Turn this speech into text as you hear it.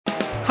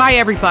Hi,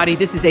 everybody.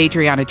 This is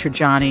Adriana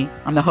Trajani.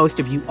 I'm the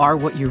host of You Are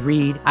What You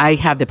Read. I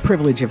have the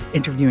privilege of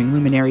interviewing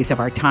luminaries of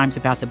our times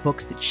about the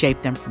books that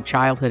shaped them from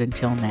childhood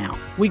until now.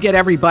 We get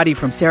everybody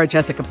from Sarah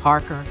Jessica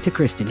Parker to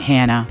Kristen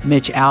Hanna,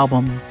 Mitch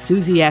Albom,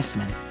 Susie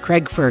Essman,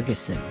 Craig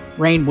Ferguson,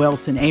 Rainn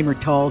Wilson, Amor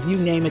Tolls, you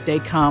name it, they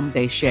come,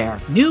 they share.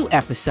 New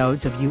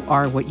episodes of You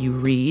Are What You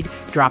Read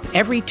drop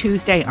every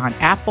Tuesday on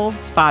Apple,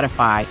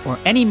 Spotify, or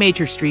any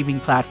major streaming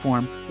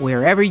platform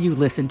wherever you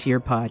listen to your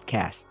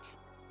podcasts.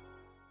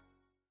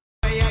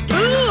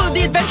 Ooh,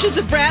 The Adventures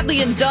of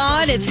Bradley and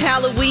Dawn. It's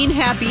Halloween.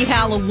 Happy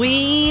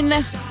Halloween.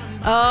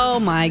 Oh,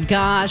 my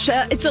gosh.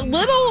 It's a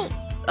little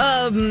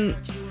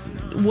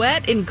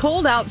wet and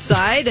cold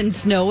outside and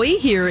snowy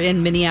here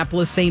in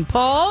Minneapolis, St.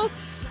 Paul.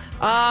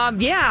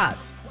 Yeah,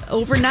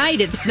 overnight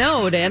it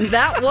snowed, and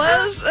that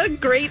was a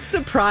great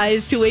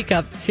surprise to wake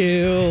up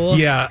to.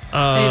 Yeah.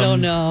 I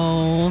don't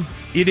know.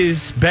 It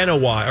has been a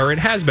while, or it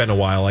has been a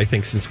while, I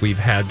think, since we've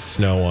had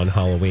snow on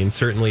Halloween.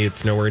 Certainly,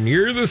 it's nowhere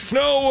near the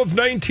snow of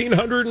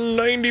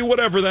 1990,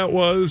 whatever that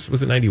was.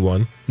 Was it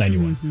 91?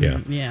 91.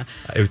 Mm-hmm. Yeah.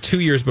 It was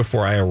 2 years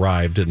before I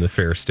arrived in the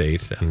fair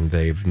state, and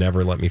they've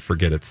never let me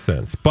forget it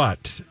since.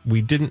 But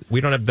we don't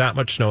have that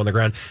much snow on the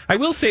ground. I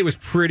will say it was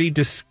pretty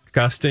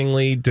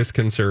disgustingly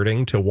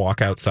disconcerting to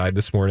walk outside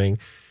this morning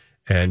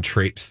and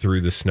traipse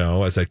through the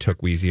snow as I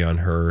took Wheezy on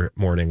her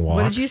morning walk.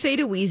 What did you say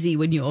to Wheezy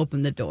when you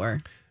opened the door?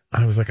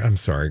 I was like, I'm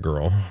sorry,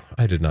 girl.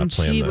 I did not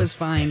plan this. She was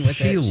fine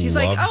with it. She's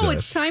like, oh, it.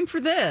 it's time for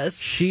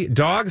this.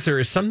 There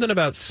is something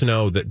about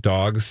snow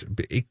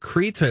that it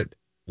creates a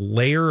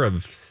layer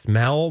of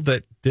smell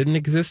that didn't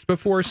exist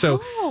before.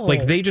 So,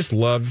 they just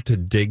love to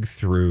dig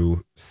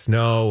through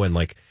snow.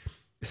 And,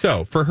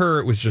 so for her,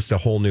 it was just a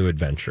whole new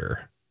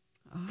adventure.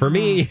 Oh. For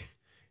me,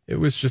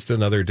 it was just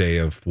another day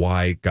of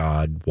why,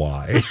 God,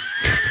 why?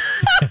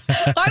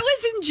 I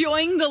was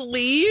enjoying the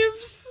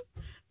leaves,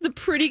 the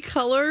pretty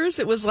colors.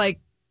 It was like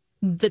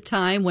the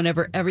time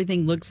whenever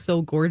everything looks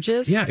so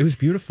gorgeous. Yeah, it was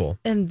beautiful.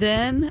 And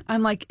then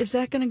I'm like, is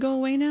that going to go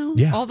away now?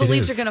 Yeah, all the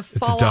leaves are going to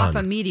fall off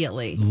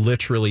immediately.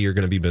 Literally, you're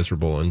going to be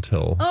miserable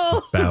until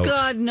about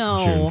God, no.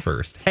 June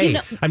 1st. Hey,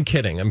 I'm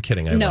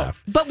kidding. I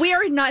laugh. But we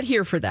are not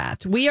here for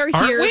that. We are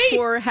here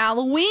for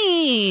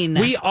Halloween.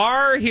 We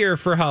are here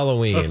for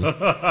Halloween. You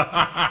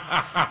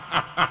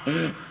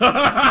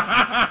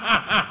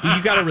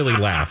got to really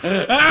laugh.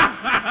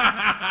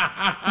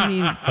 I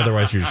mean,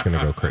 otherwise, you're just going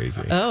to go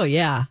crazy. Oh,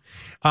 yeah.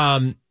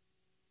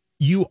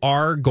 You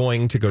are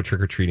going to go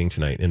trick-or-treating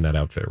tonight in that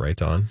outfit, right,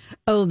 Dawn?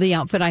 Oh, the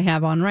outfit I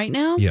have on right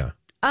now? Yeah.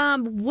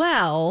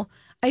 Well,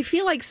 I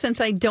feel like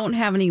since I don't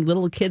have any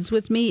little kids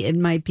with me, it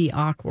might be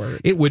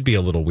awkward. It would be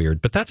a little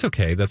weird, but that's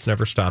okay. That's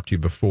never stopped you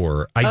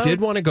before. I did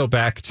want to go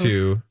back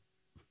to...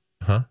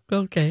 Huh?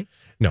 Okay.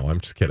 No,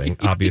 I'm just kidding.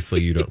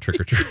 Obviously, you don't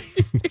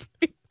trick-or-treat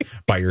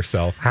by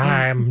yourself.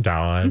 Hi, I'm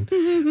Dawn.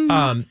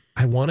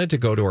 I wanted to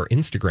go to our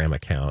Instagram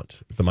account,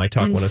 the My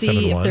Talk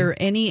 1071. See if there are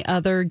any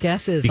other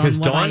guesses because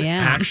on what Dawn I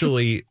am.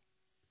 actually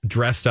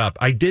dressed up.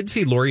 I did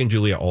see Lori and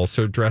Julia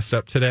also dressed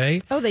up today.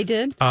 Oh, they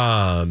did?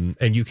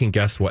 And you can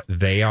guess what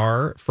they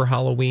are for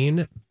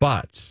Halloween.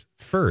 But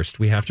first,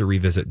 we have to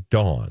revisit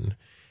Dawn.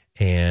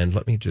 And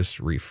let me just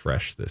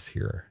refresh this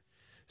here.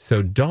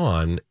 So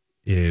Dawn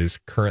is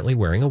currently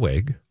wearing a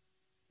wig,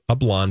 a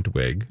blonde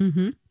wig,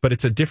 but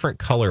it's a different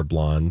color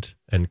blonde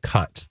and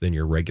cut than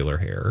your regular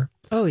hair.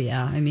 Oh,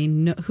 yeah. I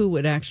mean, who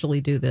would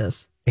actually do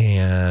this?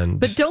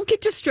 But don't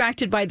get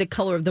distracted by the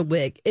color of the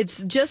wig.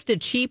 It's just a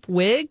cheap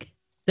wig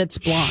that's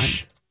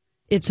blonde.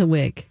 It's a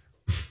wig.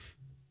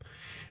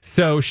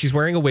 So she's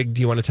wearing a wig.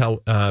 Do you want to tell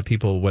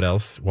people what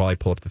else while I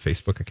pull up the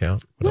Facebook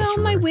account? Well,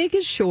 my wig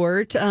is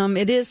short.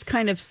 It is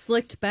kind of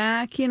slicked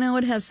back. You know,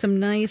 it has some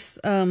nice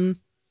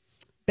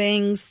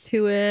bangs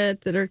to it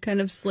that are kind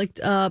of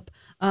slicked up.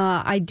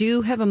 I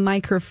do have a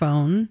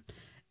microphone.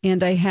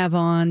 And I have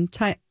on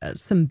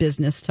some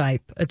business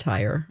type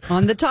attire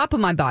on the top of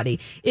my body.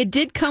 It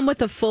did come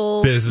with a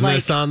full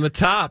business on the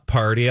top,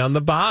 party on the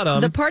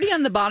bottom. The party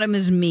on the bottom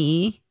is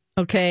me.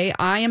 Okay,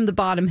 I am the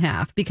bottom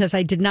half because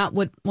I did not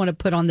want to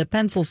put on the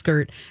pencil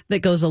skirt that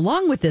goes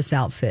along with this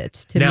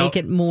outfit to make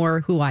it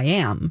more who I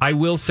am. I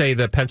will say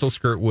the pencil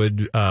skirt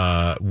would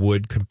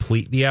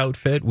complete the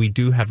outfit. We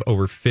do have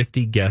over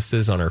 50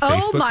 guesses on our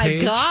Facebook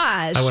page. Oh my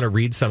gosh. I want to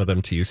read some of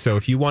them to you. So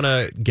if you want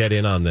to get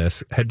in on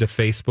this, head to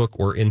Facebook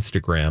or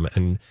Instagram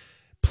and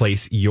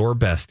place your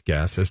best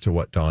guess as to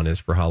what Dawn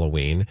is for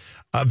Halloween.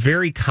 A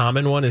very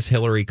common one is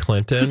Hillary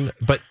Clinton,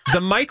 but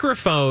the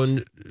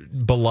microphone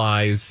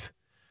belies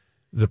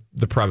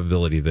the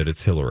probability that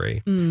it's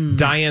Hillary.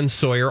 Diane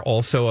Sawyer,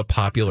 also a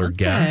popular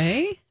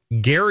guess.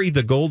 Gary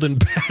the Golden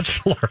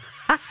Bachelor.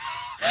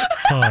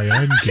 Hi,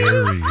 I'm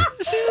Gary.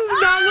 She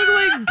does not look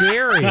like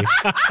Gary.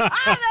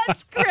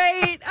 That's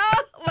great.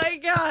 Oh my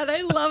God, I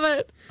love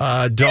it.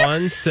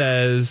 Dawn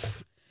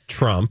says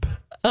Trump.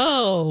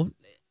 Oh,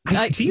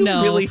 do you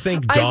really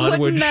think Dawn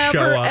would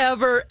show up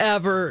ever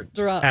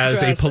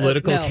as a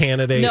political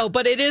candidate? No,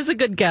 but it is a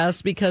good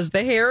guess because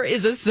the hair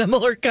is a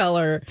similar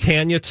color.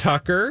 Tanya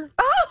Tucker.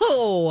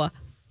 Oh,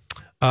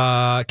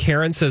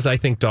 Karen says, I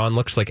think Dawn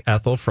looks like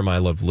Ethel from I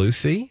Love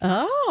Lucy.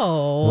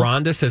 Oh.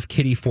 Rhonda says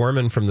Kitty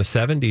Foreman from the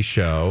 70s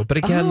show. But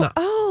again,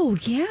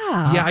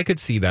 yeah. yeah, I could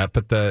see that,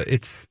 but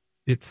it's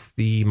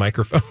the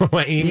microphone.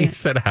 Amy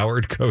said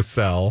Howard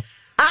Cosell.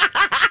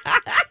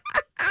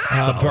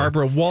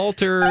 Barbara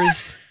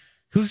Walters.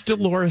 Who's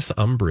Dolores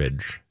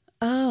Umbridge?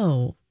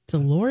 Oh,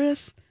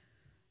 Dolores.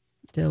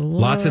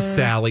 Lots of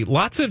Sally.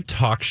 Lots of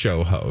talk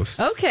show hosts.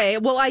 Okay.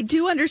 Well, I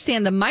do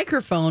understand the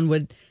microphone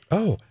would.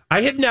 Oh,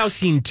 I have now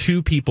seen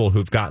 2 people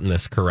who've gotten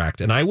this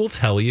correct. And I will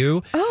tell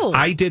you,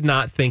 I did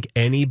not think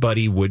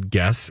anybody would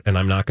guess. And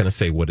I'm not going to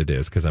say what it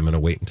is because I'm going to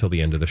wait until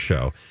the end of the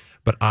show.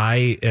 But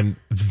I am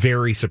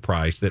very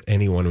surprised that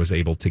anyone was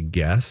able to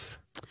guess.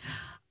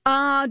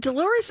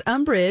 Dolores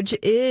Umbridge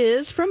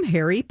is from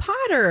Harry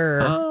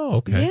Potter. Oh,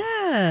 okay.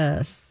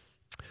 Yes.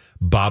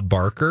 Bob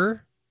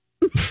Barker.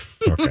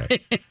 Okay.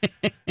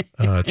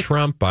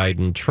 Trump,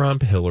 Biden,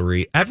 Trump,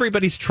 Hillary.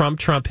 Everybody's Trump,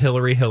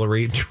 Hillary,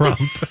 Trump.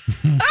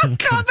 A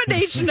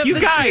combination of you the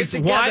guys.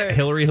 two Why together.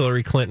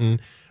 Hillary Clinton,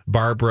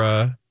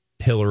 Barbara,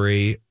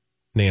 Hillary,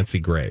 Nancy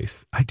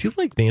Grace? I do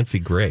like Nancy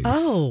Grace.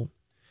 Oh.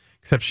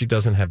 Except she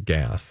doesn't have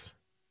gas.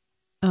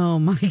 Oh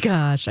my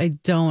gosh, I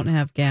don't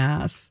have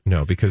gas.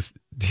 No, because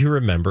do you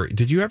remember?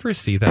 Did you ever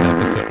see that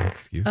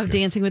episode? Of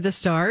Dancing with the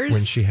Stars?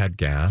 When she had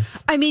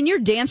gas? I mean, you're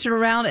dancing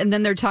around and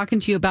then they're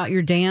talking to you about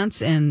your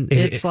dance, and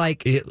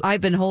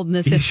I've been holding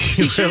this in.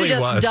 He should have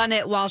just done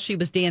it while she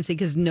was dancing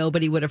because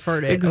nobody would have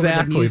heard it.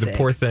 Exactly. Over the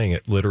poor thing.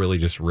 It literally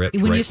just ripped.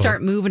 When you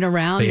start moving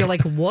around, you're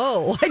like,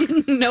 whoa, I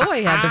didn't know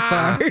I had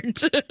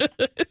to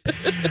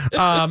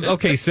fart.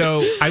 Okay,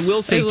 so I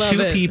will say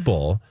 2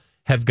 people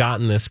have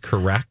gotten this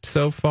correct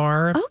so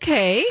far.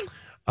 Okay.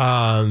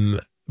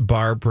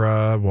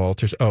 Barbara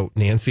Walters. Oh,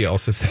 Nancy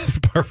also says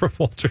Barbara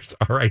Walters,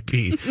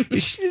 R.I.P.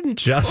 She didn't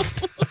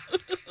just.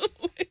 Oh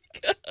my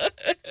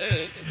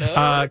God.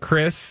 No.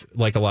 Chris,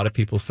 like a lot of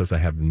people, says I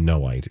have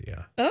no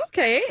idea.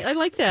 Okay, I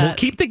like that. Well,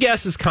 keep the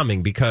guesses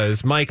coming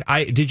because Mike,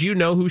 did you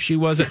know who she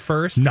was at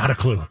first? Not a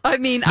clue. I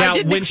mean, now, I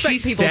didn't when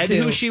expect she people said to.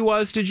 who she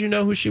was, did you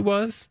know who she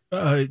was?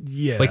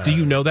 Yeah. Like, do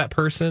you know that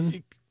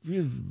person?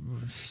 A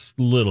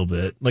little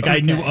bit. Like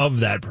I knew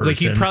of that person.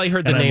 Like you probably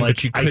heard the name,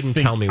 but you couldn't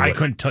tell me. I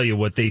couldn't tell you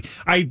what they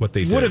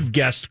did. Would have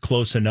guessed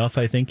close enough.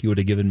 I think you would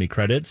have given me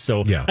credit.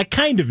 So yeah. I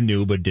kind of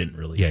knew, but didn't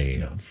really.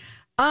 Yeah.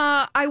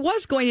 I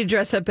was going to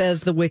dress up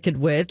as the Wicked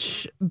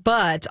Witch,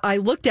 but I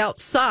looked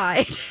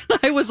outside.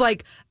 I was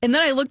like, and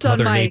then I looked on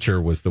Mother my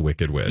Nature was the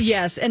Wicked Witch.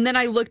 Yes, and then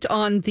I looked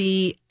on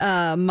the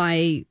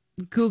my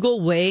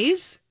Google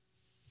Waze.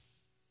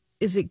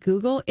 Is it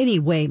Google?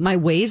 Anyway, my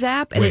Waze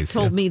app, and it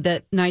told me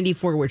that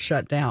 94 was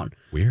shut down.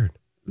 Weird.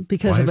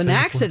 Because Why of is an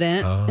 94?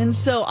 accident. Oh. And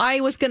so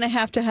I was going to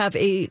have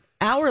a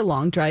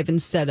hour-long drive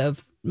instead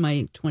of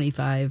my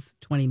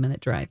 20-minute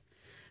drive.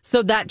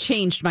 So that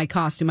changed my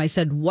costume. I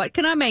said, what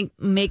can I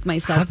make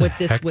myself How the with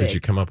this heck wig? did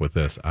you come up with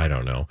this? I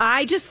don't know.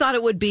 I just thought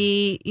it would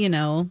be,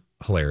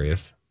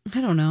 Hilarious.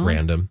 I don't know.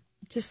 Random.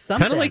 Just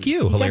something. Kind of like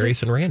you.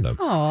 Hilarious and random.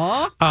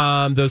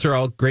 Aw. Those are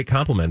all great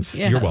compliments.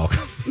 Yes. You're welcome.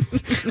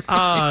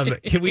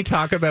 Can we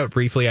talk about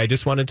briefly? I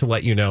just wanted to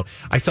let you know,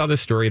 I saw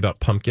this story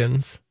about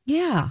pumpkins.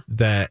 Yeah.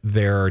 That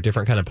there are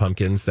different kind of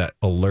pumpkins that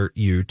alert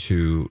you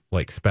to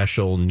like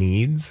special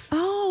needs.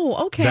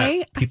 Oh,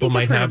 okay. That people I think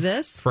might I've heard have of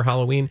this. for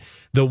Halloween.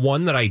 The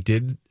one that I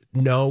did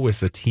know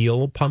was the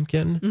teal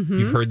pumpkin. Mm-hmm.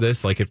 You've heard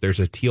this? Like if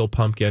there's a teal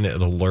pumpkin, it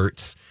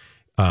alerts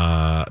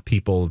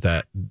people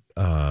that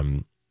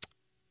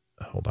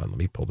hold on, let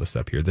me pull this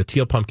up here. The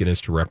teal pumpkin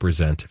is to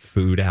represent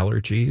food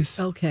allergies.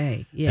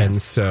 Okay, yes. And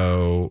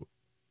so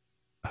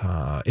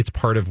it's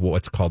part of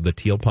what's called the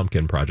Teal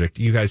Pumpkin Project.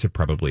 You guys have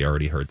probably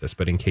already heard this,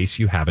 but in case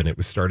you haven't, it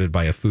was started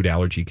by a food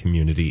allergy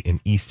community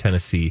in East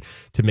Tennessee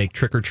to make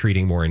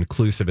trick-or-treating more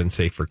inclusive and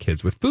safe for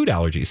kids with food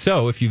allergies.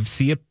 So if you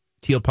see a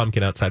teal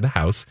pumpkin outside the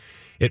house,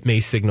 it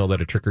may signal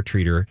that a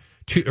trick-or-treater,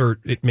 or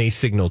it may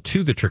signal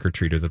to the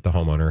trick-or-treater that the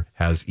homeowner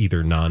has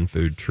either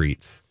non-food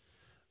treats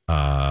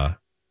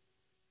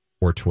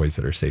or toys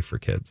that are safe for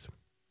kids.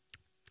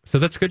 So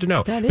that's good to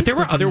know. But there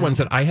were other ones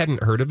that I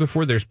hadn't heard of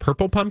before. There's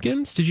purple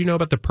pumpkins. Did you know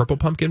about the Purple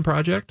Pumpkin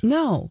Project?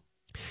 No.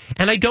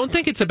 And I don't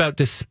think it's about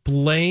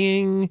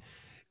displaying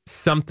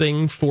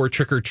something for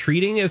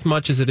trick-or-treating as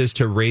much as it is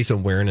to raise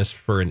awareness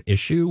for an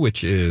issue,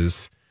 which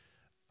is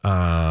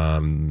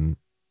the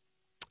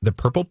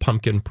Purple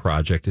Pumpkin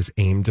Project is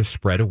aimed to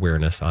spread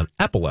awareness on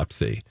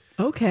epilepsy.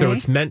 Okay. So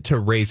it's meant to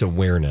raise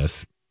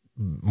awareness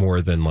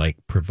more than like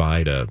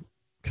provide a...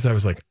 Because I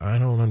was like, I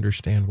don't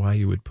understand why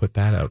you would put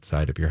that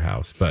outside of your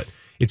house. But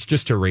it's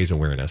just to raise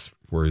awareness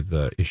for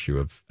the issue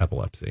of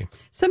epilepsy.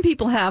 Some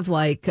people have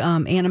like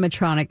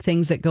animatronic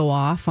things that go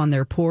off on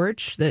their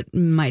porch that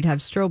might have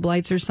strobe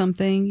lights or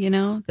something,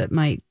 that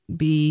might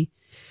be,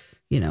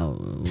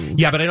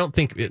 Yeah, but I don't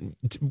think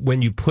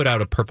when you put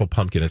out a purple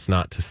pumpkin, it's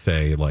not to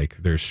say like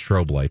there's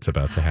strobe lights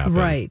about to happen.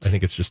 Right. I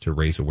think it's just to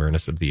raise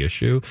awareness of the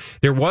issue.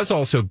 There was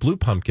also blue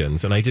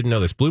pumpkins, and I didn't know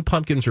this. Blue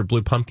pumpkins or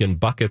blue pumpkin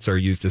buckets are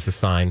used as a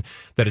sign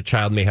that a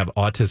child may have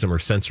autism or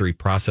sensory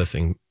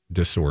processing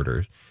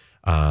disorders.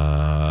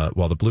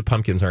 While the blue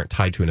pumpkins aren't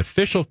tied to an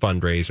official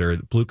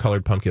fundraiser,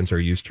 blue-colored pumpkins are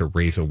used to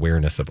raise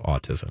awareness of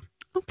autism.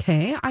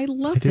 Okay, I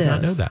love this. I did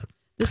not know that.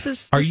 This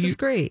is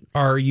great.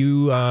 Are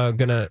you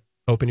going to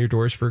open your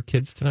doors for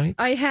kids tonight?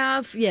 I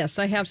have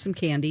some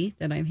candy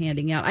that I'm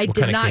handing out. I What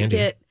did kind of not candy?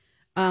 get.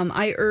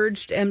 I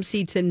urged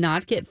MC to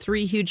not get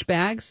 3 huge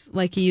bags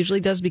like he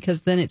usually does,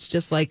 because then it's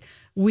just like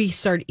we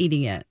start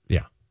eating it.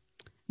 Yeah.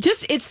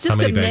 It's just How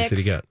many a bags mix. did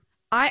he get?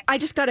 I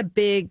just got a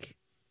big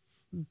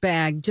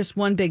bag, just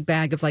one big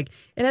bag of, like,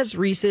 it has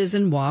Reese's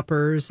and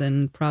Whoppers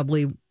and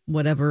probably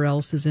whatever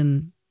else is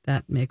in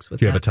that mix with.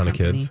 Do you have a that ton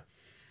company. of kids?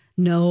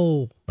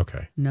 No.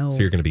 Okay. No. So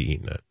you're going to be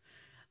eating it.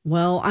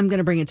 Well, I'm going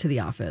to bring it to the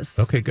office.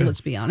 Okay, good.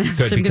 Let's be honest.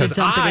 Good, I'm going because to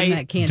dump it in I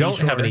that candy don't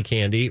have drawer. any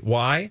candy.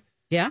 Why?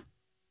 Yeah.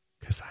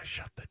 Because I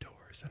shut the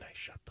doors and I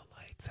shut the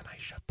lights and I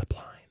shut the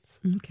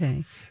blinds.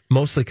 Okay.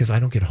 Mostly because I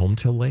don't get home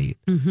till late.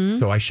 Mm-hmm.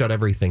 So I shut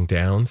everything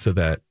down so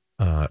that,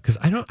 because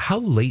I don't, how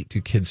late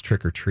do kids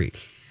trick or treat?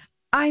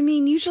 I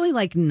mean, usually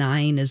like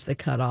 9 is the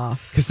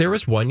cutoff. Because there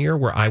was one year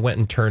where I went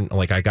and turned,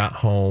 like I got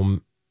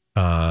home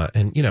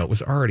and, it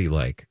was already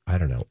like, I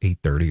don't know,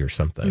 8:30 or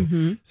something.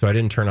 Mm-hmm. So I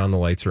didn't turn on the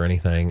lights or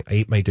anything. I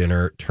ate my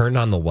dinner, turned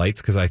on the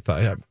lights because I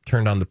thought I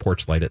turned on the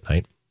porch light at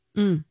night.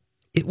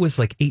 It was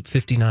like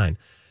 8:59.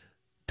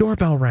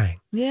 Doorbell rang.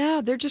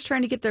 Yeah, they're just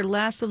trying to get their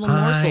last little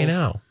morsels. I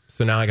know.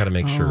 So now I got to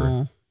make sure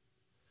Oh.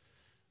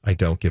 I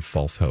don't give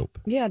false hope.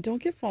 Yeah,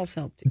 don't give false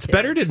hope to It's kids.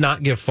 better to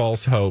not give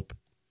false hope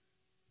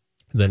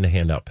than to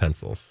hand out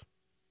pencils.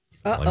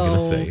 All I'm gonna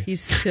say.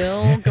 He's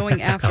still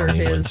going after Colleen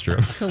his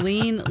Lindstrom.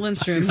 Colleen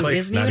Lindstrom, She's who like,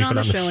 isn't not even on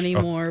the even show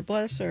anymore.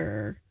 Bless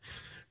her.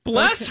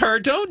 Bless her.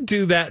 Don't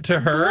do that to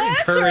her.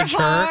 Bless Encourage her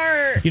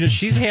her. heart.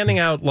 She's handing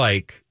out,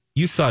 like,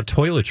 you saw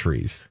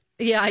toiletries.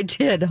 Yeah, I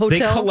did. They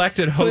Hotel.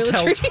 collected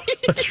hotel toiletries.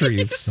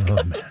 toiletries.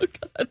 Oh, man.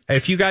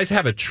 If you guys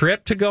have a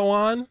trip to go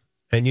on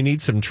and you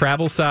need some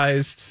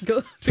travel-sized Go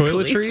to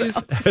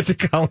toiletries, head to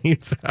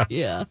Colleen's house.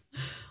 Yeah.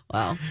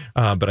 Wow.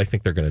 But I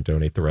think they're going to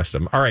donate the rest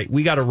of them. All right,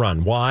 we got to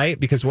run. Why?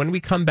 Because when we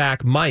come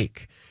back,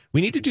 Mike,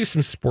 we need to do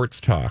some sports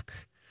talk.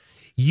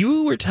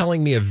 You were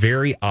telling me a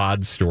very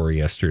odd story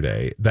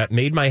yesterday that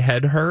made my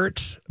head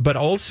hurt, but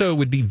also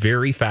would be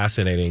very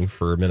fascinating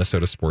for a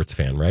Minnesota sports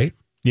fan, right?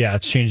 Yeah,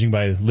 it's changing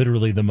by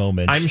literally the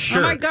moment. I'm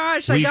sure. Oh my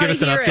gosh, Will I you gotta give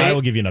us an hear update? it. I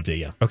will give you an update,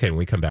 yeah. Okay, when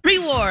we come back.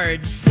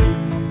 Rewards.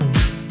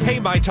 Hey,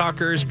 my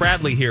talkers,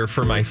 Bradley here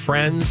for my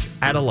friends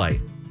at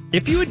Alight.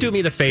 If you would do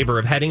me the favor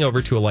of heading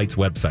over to Alight's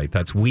website,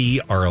 that's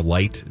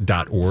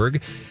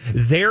wearealight.org.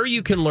 There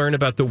you can learn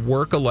about the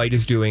work Alight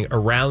is doing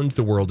around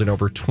the world in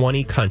over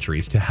 20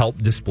 countries to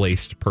help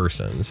displaced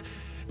persons.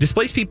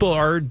 Displaced people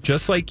are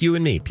just like you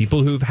and me,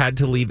 people who've had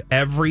to leave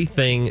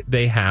everything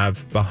they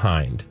have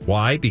behind.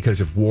 Why? Because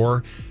of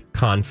war,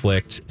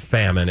 conflict,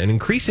 famine, and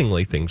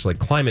increasingly things like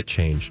climate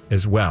change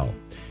as well.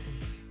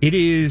 It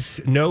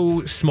is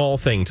no small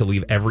thing to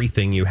leave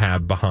everything you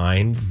have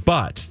behind,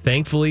 but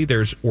thankfully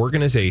there's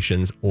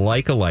organizations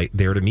like Alight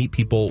there to meet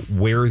people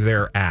where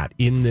they're at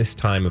in this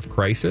time of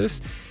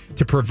crisis,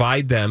 to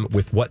provide them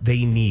with what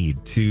they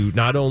need to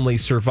not only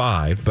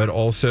survive, but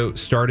also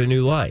start a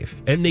new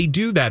life. And they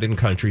do that in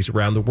countries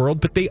around the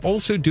world, but they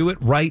also do it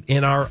right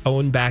in our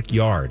own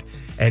backyard.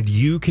 And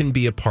you can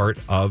be a part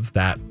of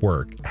that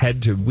work.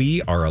 Head to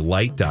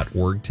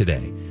wearealight.org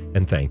today.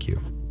 And thank you.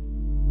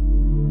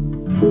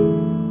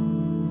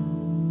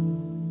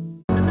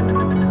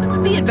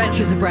 The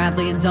Adventures of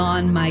Bradley and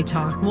Dawn, My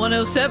Talk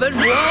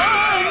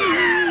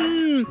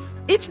 107.1.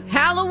 It's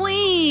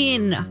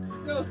Halloween.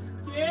 So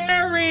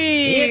scary.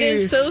 It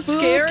is so Spooky.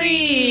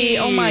 scary.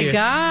 Oh my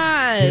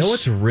gosh. You know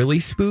what's really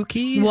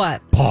spooky?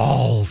 What?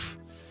 Balls.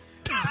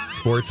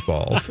 Sports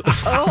balls.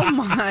 Oh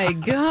my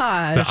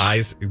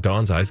gosh.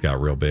 Dawn's eyes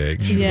got real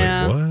big. She was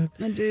Yeah, like,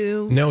 what? I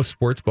do. No,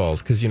 sports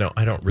balls, because,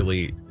 I don't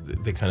really,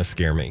 they kind of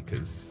scare me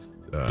because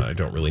I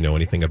don't really know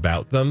anything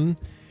about them.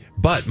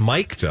 But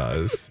Mike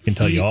does. Can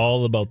tell you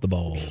all about the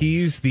ball.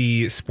 He's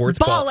the sports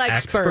Ball ball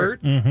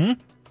expert. Mm-hmm.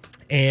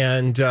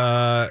 And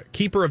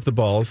keeper of the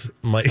balls,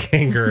 Mike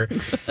Hanger,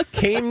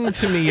 came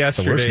to me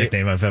yesterday. The worst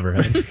nickname I've ever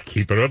had.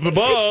 Keeper of the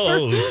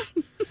balls.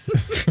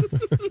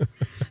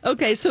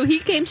 Okay, so he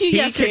came to you He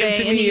yesterday came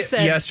to and me he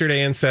said,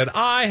 yesterday and said,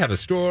 I have a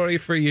story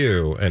for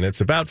you, and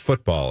it's about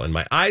football. And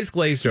my eyes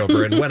glazed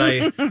over. And when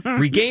I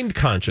regained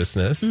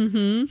consciousness,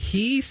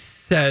 he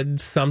said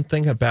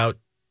something about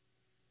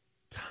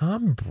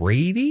Tom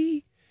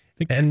Brady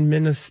and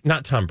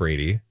not Tom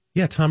Brady.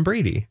 Yeah, Tom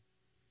Brady.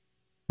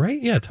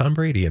 Right? Yeah, Tom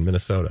Brady in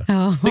Minnesota.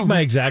 I think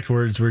my exact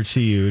words were to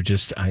you,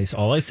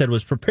 all I said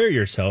was prepare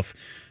yourself.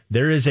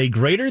 There is a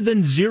greater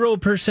than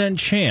 0%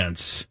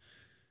 chance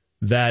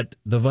that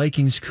the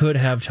Vikings could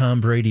have Tom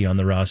Brady on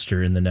the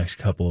roster in the next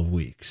couple of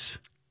weeks.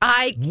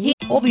 I can't.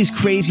 All these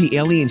crazy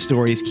alien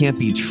stories can't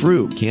be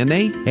true, can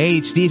they? Hey,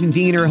 it's Stephen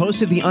Diener,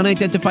 host of the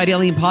Unidentified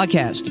Alien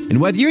Podcast.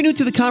 And whether you're new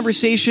to the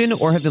conversation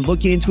or have been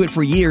looking into it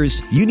for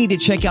years, you need to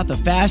check out the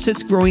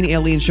fastest growing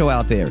alien show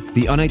out there,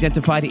 the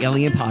Unidentified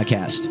Alien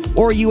Podcast,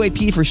 or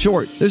UAP for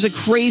short. There's a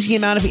crazy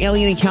amount of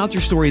alien encounter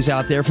stories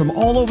out there from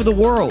all over the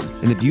world.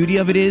 And the beauty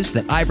of it is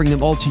that I bring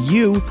them all to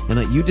you and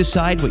let you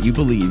decide what you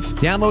believe.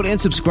 Download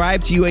and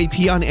subscribe to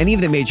UAP on any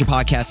of the major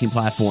podcasting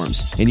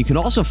platforms. And you can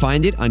also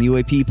find it on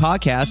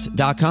UAPpodcast.com.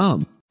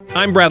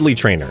 I'm Bradley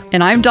Trainer.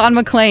 And I'm Don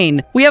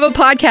McClain. We have a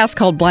podcast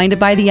called Blinded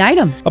by the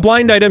Item. A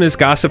blind item is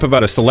gossip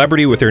about a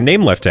celebrity with their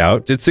name left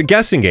out. It's a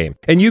guessing game,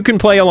 and you can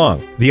play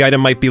along. The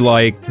item might be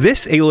like,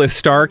 this A-list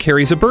star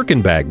carries a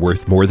Birkin bag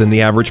worth more than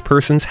the average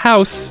person's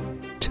house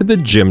to the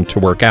gym to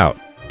work out.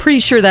 Pretty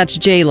sure that's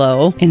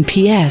J-Lo. And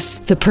P.S.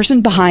 the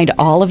person behind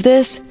all of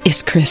this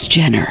is Kris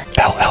Jenner,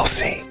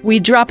 LLC. We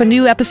drop a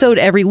new episode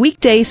every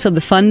weekday so the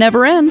fun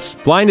never ends.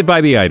 Blinded by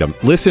the Item.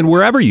 Listen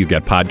wherever you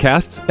get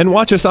podcasts and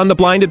watch us on the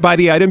Blinded by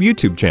the Item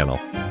YouTube channel.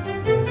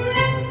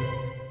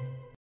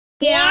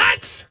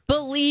 What?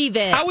 Believe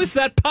it. How is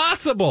that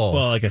possible?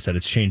 Well, like I said,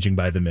 it's changing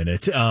by the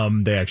minute.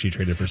 They actually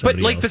traded for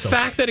somebody but like else. the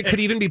fact that it could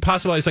even be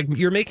possible, it's like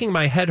you're making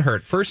my head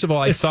hurt. First of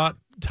all, I thought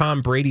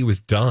Tom Brady was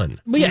done.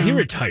 Well, yeah, he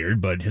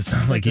retired, but it's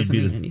not like he'd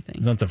be anything.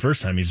 It's not the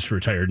first time he's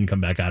retired and come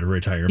back out of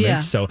retirement. Yeah.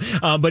 So,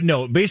 but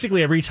no,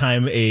 basically every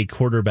time a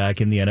quarterback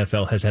in the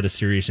NFL has had a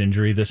serious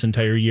injury this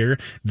entire year,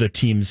 the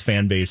team's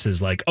fan base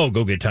is like, "Oh,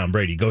 go get Tom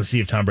Brady. Go see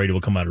if Tom Brady will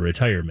come out of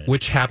retirement."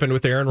 Which happened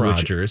with Aaron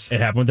Rodgers. It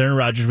happened with Aaron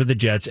Rodgers with the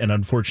Jets, and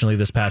unfortunately,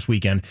 this past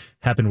weekend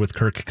happened with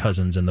Kirk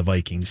Cousins and the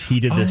Vikings. He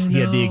did this. Oh, He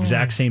had the no.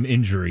 exact same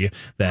injury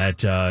that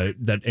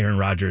that Aaron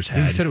Rodgers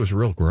had. You said it was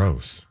real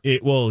gross.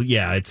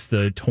 It's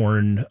the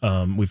torn.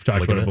 We've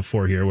talked about it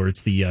before here, where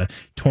it's the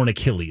torn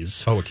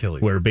Achilles. Oh,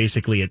 Achilles. Where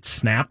basically it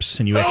snaps,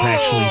 and you can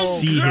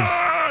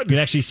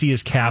actually see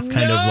his calf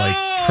kind of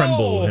like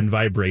tremble and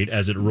vibrate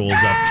as it rolls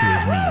up to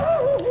his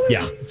knee.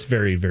 Yeah, it's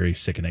very, very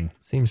sickening.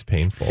 Seems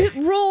painful. It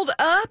rolled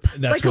up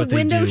That's like what a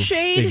window they do.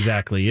 shade?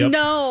 Exactly. Yep.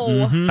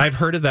 No. I've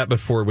heard of that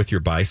before with your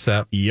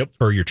bicep. Yep.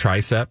 Or your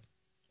tricep.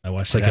 I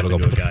watched Like that happen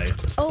it'll to go a guy.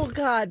 Oh,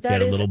 God, He had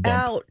that a is little bump.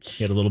 ouch.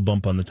 He had a little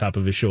bump on the top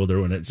of his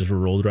shoulder when it just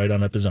rolled right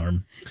on up his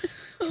arm.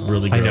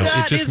 Really I gross. know.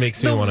 That It just is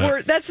makes me the want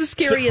to. That's the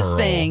scariest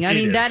thing. I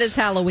mean, that is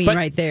Halloween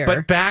right there.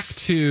 But back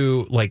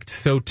to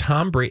so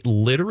Tom Brady,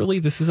 literally,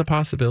 this is a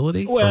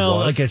possibility? Or Well,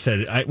 was? like I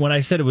said, when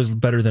I said it was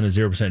better than a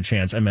 0%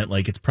 chance, I meant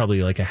like it's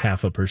probably like a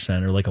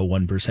 0.5% or like a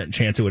 1%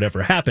 chance it would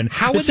ever happen.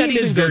 How The would that team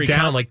is even go very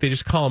down? Like they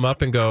just call him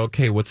up and go,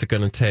 okay, what's it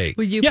going to take?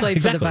 Well, you Yeah, played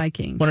exactly. for the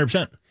Vikings.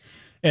 100%.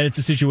 And it's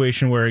a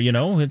situation where,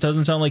 it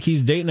doesn't sound like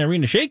he's dating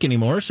Irina Shayk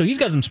anymore, so he's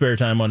got some spare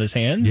time on his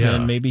hands, Yeah.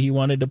 and maybe he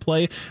wanted to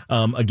play.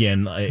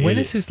 Again, When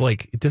is his,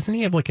 doesn't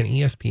he have like an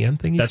ESPN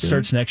thing? that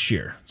starts next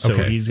year. So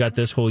Okay. he's got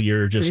this whole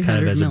year just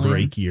kind of as a 300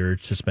 million. break year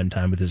to spend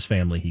time with his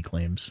family, he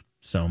claims.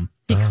 So,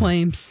 He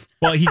claims.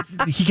 well, he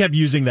kept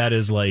using that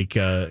as like,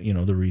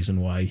 the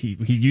reason why he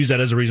used that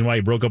as a reason why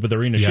he broke up with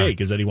Irina Yeah.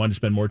 Shayk is that he wanted to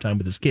spend more time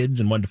with his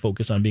kids and wanted to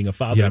focus on being a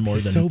father Yeah, more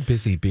he's than so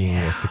busy being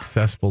a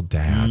successful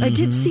dad. I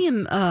did see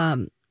him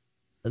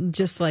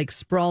just like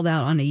sprawled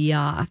out on a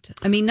yacht.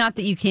 I mean, not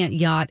that you can't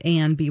yacht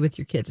and be with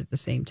your kids at the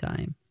same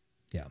time.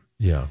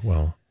 Yeah,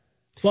 well.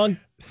 long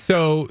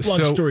So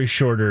story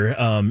shorter,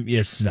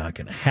 it's not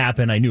going to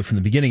happen. I knew from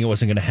the beginning it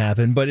wasn't going to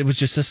happen, but it was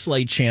just a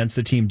slight chance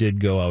the team did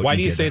go out. Why and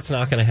do you get say it. it's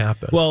not going to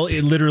happen? Well,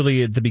 it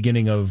literally at the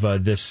beginning of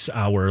this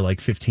hour, like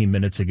 15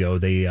 minutes ago,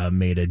 they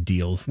made a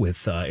deal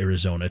with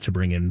Arizona to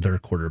bring in their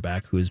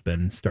quarterback who has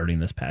been starting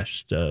this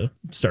past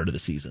start of the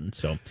season.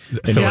 So,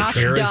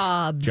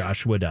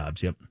 Joshua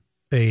Dobbs. Yep.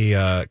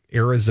 a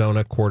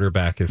Arizona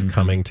quarterback is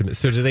coming to me.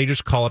 So do they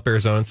just call up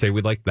Arizona and say,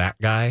 we'd like that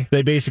guy?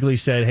 They basically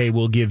said, hey,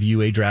 we'll give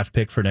you a draft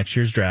pick for next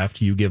year's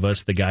draft. You give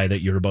us the guy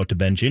that you're about to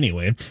bench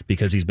anyway,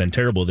 because he's been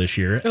terrible this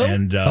year,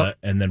 and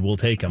then we'll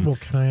take him. Well,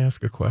 can I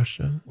ask a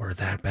question? We're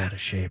that bad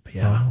of shape.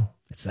 Yeah. Oh.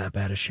 It's that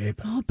bad of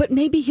shape. Oh, but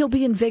maybe he'll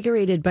be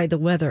invigorated by the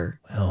weather.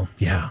 Well,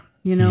 yeah.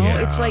 You know, Yeah.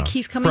 it's like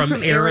he's coming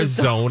from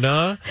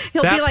Arizona.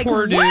 He'll that be like,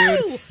 poor dude.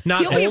 whoa! Not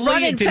He'll be only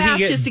running did fast he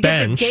get just to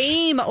benched, get the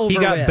game over he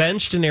got with.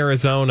 benched in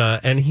Arizona,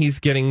 and he's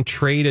getting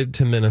traded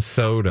to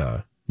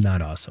Minnesota.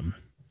 Not awesome.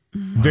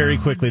 Very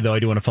quickly, though, I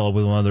do want to follow up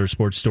with one other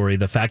sports story.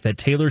 The fact that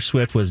Taylor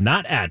Swift was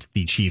not at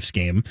the Chiefs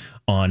game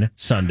on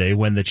Sunday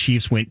when the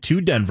Chiefs went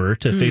to Denver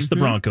to face the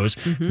Broncos.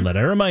 Let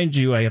I remind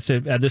you, I have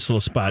to add this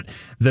little spot.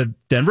 The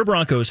Denver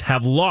Broncos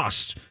have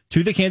lost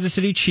to the Kansas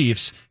City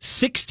Chiefs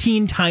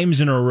 16 times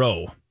in a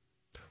row.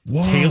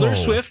 Whoa. Taylor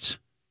Swift,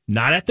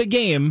 not at the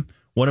game.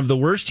 One of the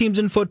worst teams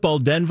in football,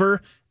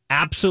 Denver,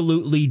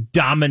 absolutely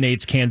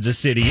dominates Kansas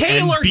City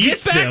Taylor, and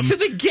beats get back them to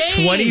the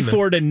game.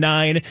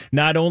 24-9.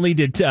 Not only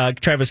did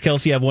Travis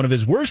Kelce have one of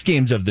his worst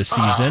games of the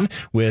season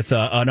with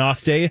an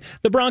off day,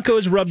 the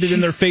Broncos rubbed it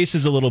in their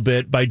faces a little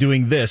bit by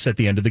doing this at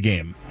the end of the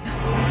game.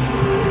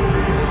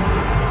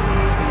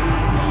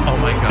 Oh,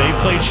 my God. They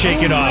played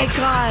Shake It Off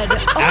God.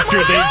 after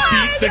they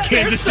beat the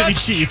Kansas City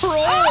such Chiefs.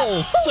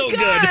 trolls. So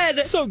God.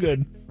 good. So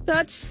good.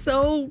 That's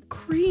so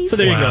crazy. So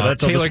there you go.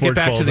 That's all the Taylor, sports get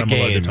back to balls the I'm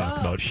allowed to game. talk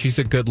about. She's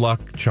a good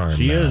luck charm.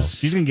 She now. is.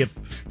 She's going to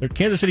get. The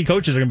Kansas City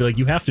coaches are going to be like,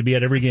 you have to be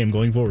at every game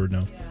going forward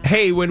now.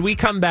 Hey, when we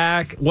come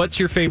back, what's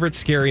your favorite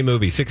scary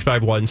movie?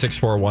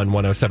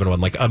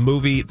 651-641-1071. Like a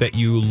movie that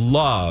you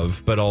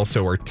love, but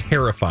also are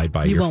terrified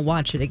by. You your won't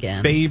watch it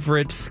again.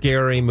 favorite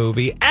scary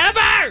movie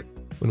ever.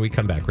 When we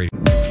come back, radio.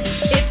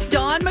 It's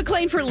Dawn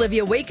McClain for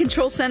Livia Weight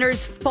Control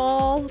Center's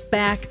Fall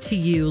Back to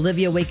You.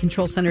 Livia Weight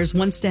Control Centers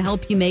wants to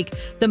help you make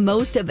the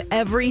most of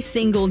every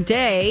single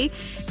day,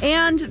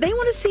 and they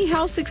want to see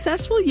how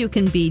successful you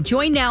can be.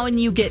 Join now and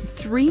you get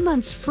 3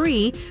 months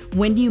free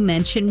when you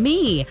mention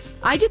me.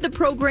 I did the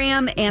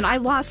program and I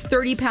lost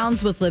 30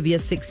 pounds with Livia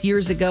 6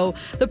 years ago.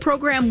 The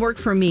program worked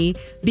for me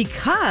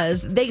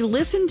because they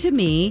listened to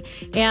me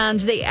and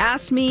they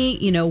asked me,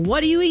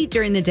 what do you eat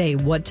during the day?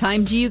 What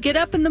time do you get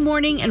up in the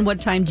morning? And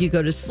what time do you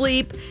go to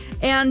sleep?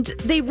 And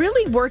they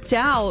really worked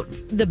out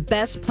the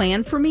best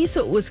plan for me,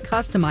 so it was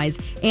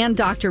customized and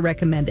doctor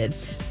recommended.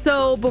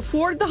 So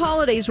before the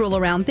holidays roll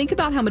around, think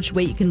about how much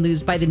weight you can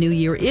lose by the new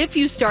year. If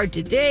you start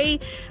today,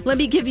 let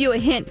me give you a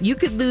hint. You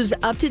could lose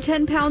up to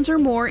 10 pounds or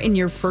more in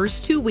your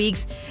first 2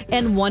 weeks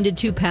and 1 to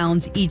 2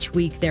 pounds each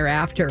week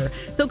thereafter.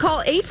 So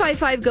call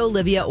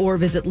 855-GO-LIVIA or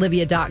visit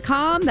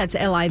livia.com. That's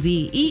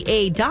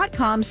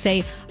LIVEA.com.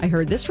 Say, I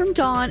heard this from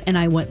Dawn and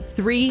I want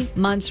 3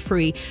 months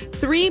free.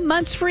 3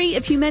 months free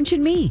if you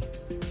mention me.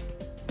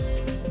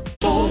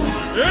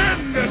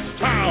 In this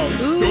town.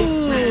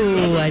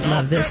 Ooh, I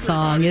love this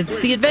song. It's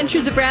The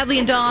Adventures of Bradley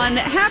and Dawn.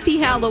 Happy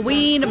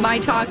Halloween, My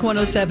Talk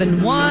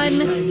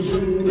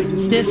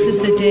 107.1. This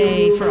is the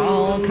day for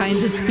all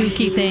kinds of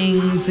spooky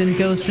things and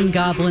ghosts and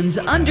goblins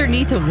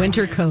underneath a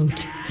winter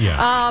coat.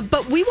 Yeah.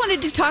 But we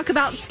wanted to talk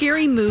about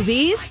scary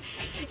movies.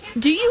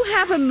 Do you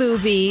have a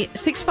movie,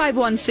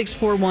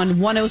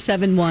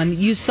 651-641-1071,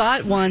 you saw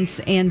it once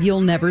and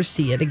you'll never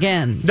see it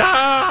again?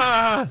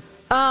 Ah!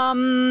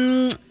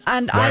 And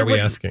Why are we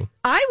asking?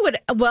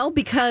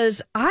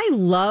 Because I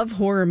love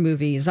horror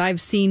movies.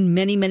 I've seen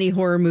many, many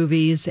horror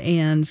movies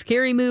and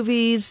scary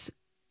movies.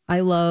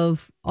 I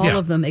love all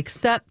of them,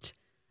 except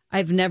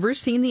I've never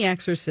seen The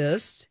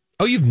Exorcist.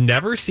 Oh, you've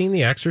never seen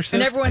The Exorcist?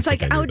 And everyone's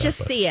like, "Oh,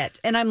 just see it."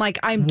 And I'm like,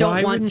 I don't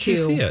Why want wouldn't to. you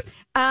see it?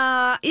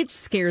 It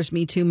scares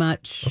me too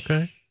much.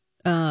 Okay.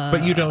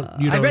 But you don't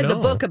I read the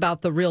know. book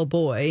about the real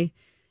boy,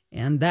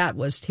 and that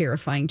was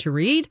terrifying to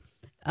read.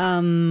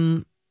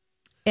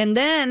 And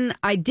then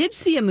I did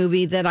see a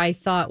movie that I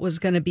thought was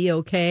going to be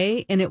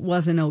okay, and it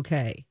wasn't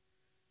okay.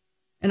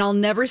 And I'll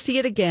never see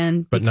it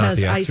again. But not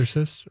because The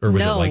Exorcist? Or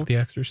was it like The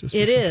Exorcist?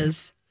 It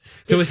is.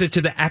 So is it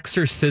to the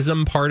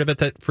exorcism part of it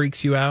that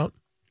freaks you out?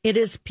 It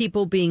is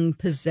people being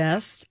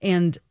possessed,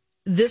 and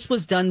this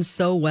was done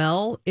so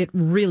well, it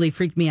really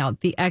freaked me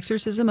out. The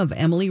Exorcism of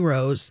Emily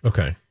Rose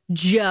Okay.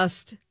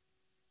 just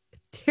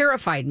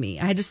terrified me.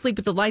 I had to sleep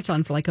with the lights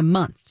on for like a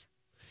month.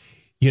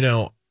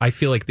 I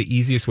feel like the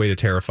easiest way to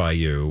terrify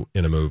you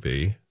in a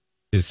movie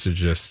is to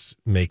just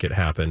make it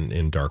happen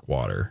in dark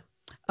water.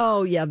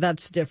 Oh, yeah,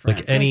 that's different.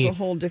 Like any, that's a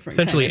whole different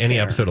essentially kind of any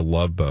terror. episode of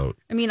Love Boat.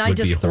 I mean, I would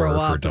be just throw horror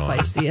for up if Dawn.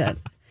 I see it.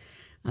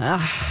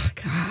 Oh,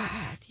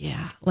 God,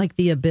 yeah. Like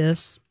The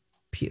Abyss,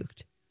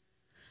 puked.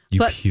 You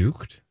But-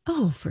 puked?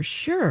 Oh, for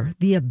sure.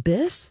 The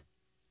Abyss?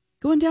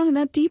 Going down in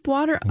that deep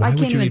water? Why I would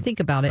can't you even think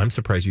about it. I'm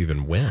surprised you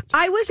even went.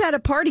 I was at a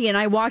party and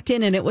I walked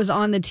in and it was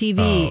on the TV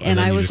Oh, and and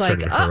then I you was just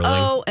like, started hurling?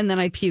 uh-oh, and then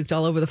I puked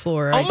all over the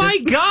floor. Oh my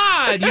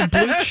God! You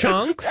blew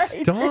chunks?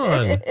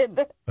 Dawn.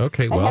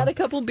 Okay, I well. had a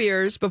couple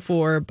beers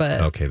before,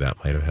 but Okay,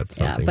 that might have had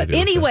yeah. something But to do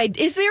with it. anyway,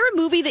 is there a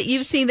movie that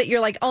you've seen that you're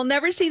like, I'll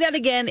never see that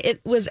again?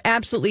 It was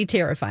absolutely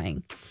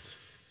terrifying.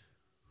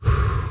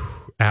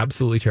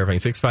 Absolutely terrifying.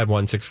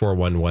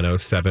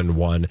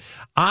 651-641-1071.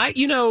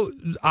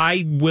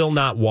 I will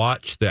not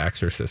watch The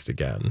Exorcist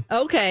again.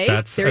 Okay,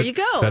 there you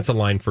go. That's a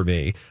line for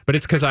me. But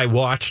it's because I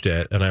watched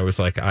it and I was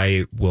like,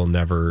 I will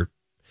never.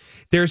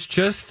 There's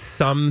just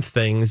some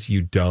things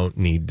you don't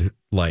need to,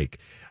 like.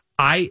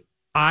 I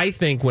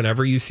think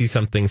whenever you see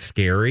something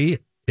scary,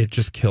 it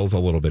just kills a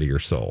little bit of your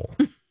soul.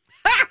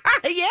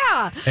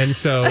 Yeah. And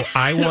so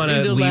I want to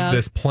need to leave laugh.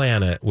 this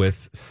planet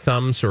with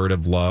some sort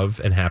of love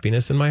and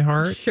happiness in my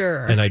heart.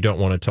 Sure. And I don't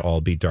want it to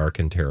all be dark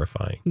and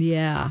terrifying.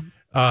 Yeah.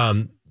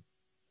 I'm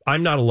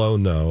not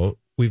alone, though.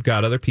 We've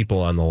got other people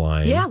on the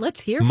line. Yeah,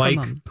 let's hear Mike,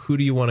 from him. who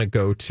do you want to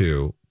go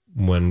to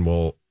when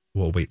we'll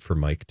wait for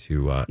Mike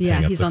to Yeah,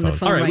 hang up he's the on phone? the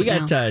phone. All right, we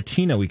right got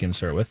Tina we can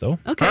start with, though.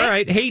 Okay. All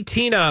right. Hey,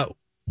 Tina,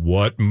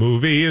 what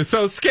movie is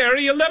so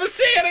scary you'll never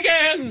see it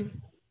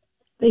again?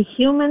 The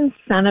Human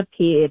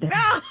Centipede.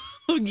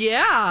 Oh,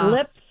 yeah.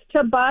 Lips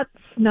to butts,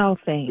 no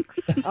thanks.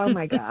 Oh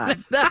my God.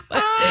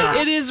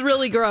 It is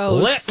really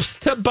gross. Lips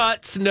to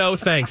butts, no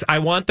thanks. I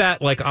want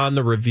that like on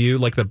the review,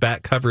 like the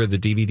back cover of the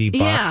DVD box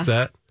Yeah.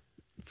 set.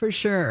 For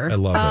sure. I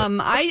love it.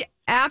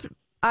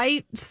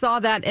 I saw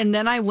that and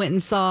then I went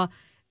and saw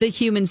The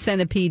Human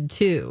Centipede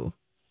 2.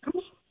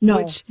 No,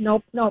 Which-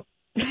 nope.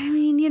 I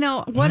mean,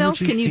 what would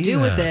else you can you see do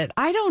with that? it?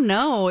 I don't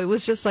know. It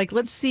was just like,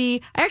 let's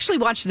see. I actually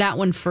watched that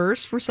one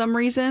first for some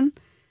reason.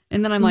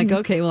 And then I'm like,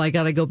 okay, well, I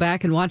got to go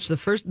back and watch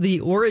the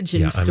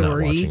origin story. I'm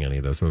not watching any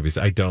of those movies.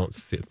 I don't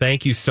see.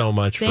 Thank you so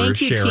much for Thank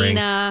you, sharing.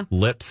 Tina.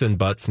 Lips and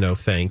butts. No,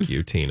 thank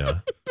you,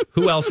 Tina.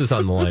 Who else is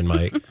on the line,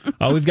 Mike?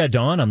 Oh, we've got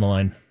Dawn on the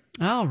line.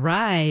 All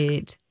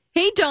right.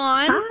 Hey,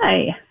 Dawn.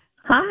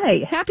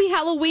 Hi. Happy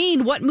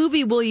Halloween. What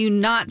movie will you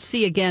not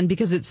see again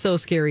because it's so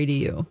scary to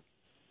you?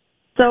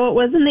 So it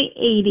was in the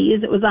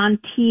 80s. It was on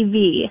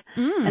TV,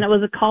 and it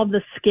was called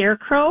The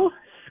Scarecrow.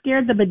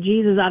 Scared the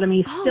bejesus out of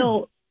me.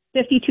 Still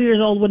 52 years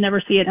old, would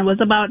never see it. It was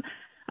about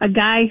a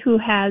guy who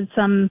had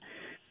some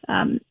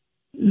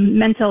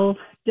mental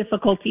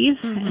difficulties,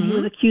 and he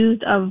was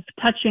accused of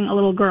touching a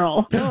little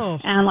girl.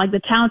 And like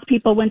the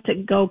townspeople went to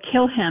go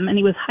kill him, and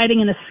he was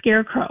hiding in a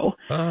scarecrow.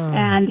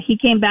 And he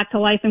came back to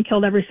life and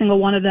killed every single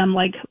one of them,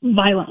 like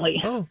violently.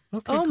 Oh,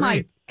 okay. Oh, great.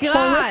 my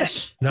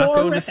gosh. Not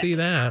going to see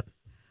that.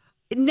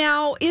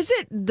 Now, is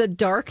it The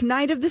Dark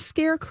Night of the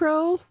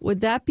Scarecrow?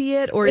 Would that be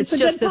it? Or it's a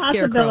just good the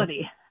Scarecrow?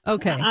 possibility.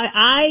 Okay.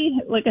 I,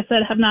 like I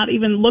said, have not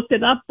even looked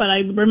it up, but I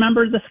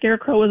remember the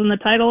Scarecrow was in the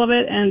title of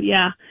it, and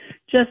yeah,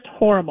 just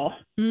horrible.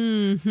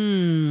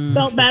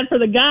 Felt bad for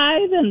the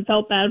guy, then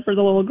felt bad for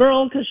the little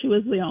girl because she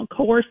was,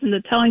 coerced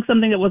into telling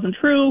something that wasn't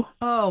true.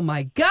 Oh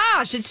my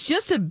gosh, it's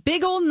just a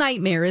big old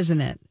nightmare, isn't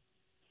it?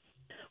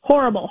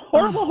 Horrible.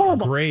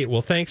 Great.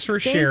 Well, thanks for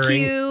Thank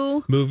sharing.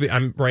 you.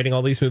 I'm writing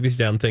all these movies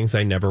down, things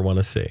I never want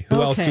to see.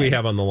 Who else do we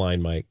have on the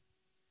line, Mike?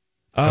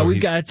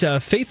 We've got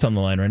Faith on the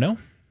line right now.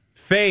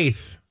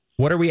 Faith,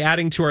 what are we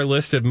adding to our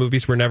list of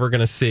movies we're never going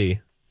to see?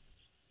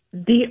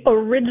 The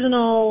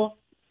original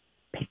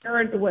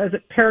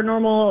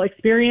Paranormal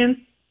Experience?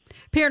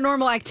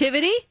 Paranormal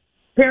Activity?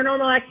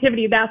 Paranormal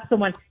Activity, that's the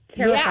one.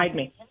 Terrified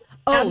me.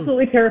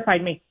 Absolutely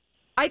terrified me.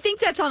 I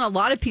think that's on a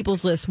lot of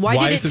people's list. Why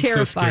did it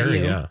terrify so scary?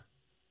 you? Yeah.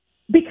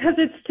 Because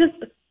it's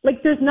just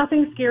like there's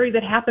nothing scary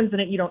that happens in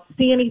it. You don't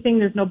see anything.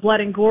 There's no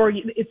blood and gore.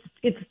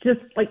 It's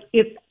just like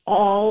it's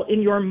all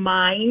in your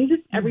mind.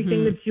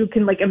 Everything that you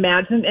can like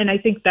imagine. And I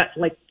think that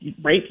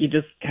right, you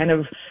just kind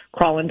of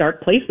crawl in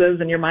dark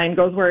places and your mind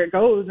goes where it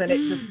goes, and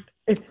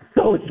it's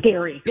so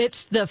scary.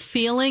 It's the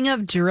feeling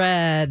of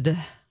dread.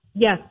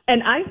 Yes,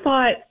 and I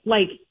saw it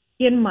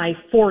in my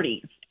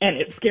 40s. And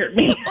it scared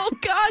me. Oh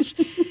gosh,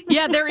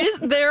 yeah.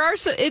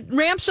 It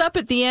ramps up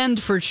at the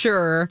end for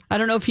sure. I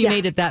don't know if you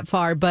made it that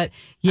far, but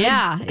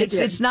yeah,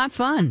 it's not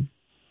fun.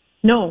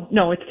 No,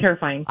 it's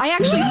terrifying. I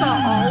actually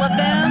saw all of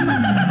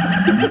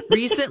them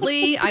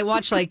recently. I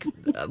watched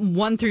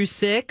 1 through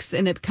 6,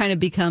 and it kind of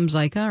becomes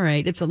all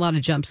right, it's a lot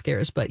of jump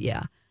scares, but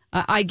yeah,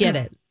 I get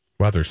it.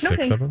 Wow, there's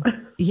 6 of them?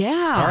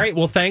 Yeah. All right,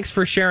 well, thanks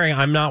for sharing.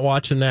 I'm not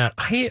watching that.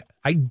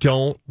 I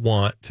don't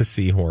want to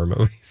see horror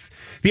movies.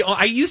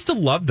 I used to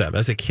love them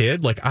as a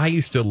kid. I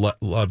used to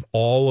love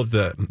all of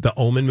the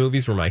Omen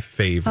movies were my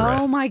favorite.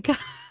 Oh my gosh.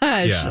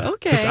 Yeah.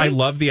 Okay. Because I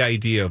love the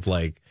idea of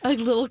a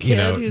little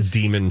kid who's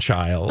demon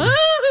child.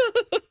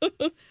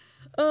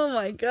 Oh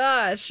my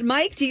gosh.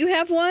 Mike, do you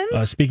have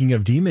one? Speaking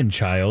of Demon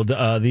Child,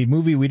 the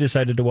movie we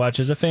decided to watch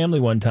as a family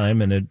one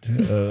time, and it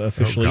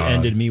officially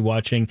ended me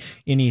watching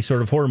any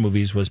sort of horror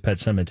movies, was Pet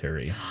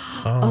Sematary.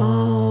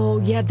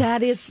 Oh, yeah,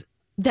 that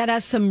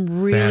has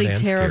some really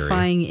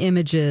terrifying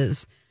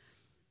images.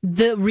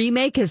 The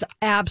remake is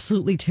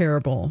absolutely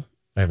terrible.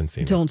 I haven't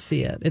seen it. Don't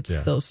see it.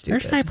 It's so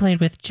stupid. First I played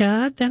with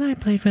Judd, then I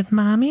played with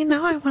Mommy.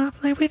 Now I want to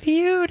play with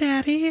you,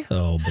 Daddy.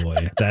 Oh,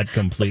 boy. That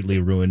completely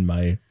ruined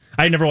my...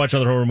 I never watched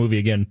another horror movie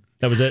again.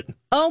 That was it.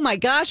 Oh, my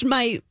gosh.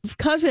 My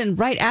cousin,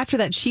 right after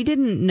that, she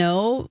didn't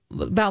know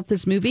about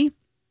this movie.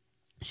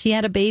 She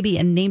had a baby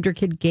and named her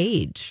kid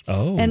Gage.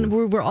 Oh. And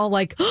we're all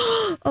like,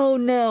 oh,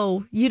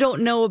 no, you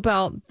don't know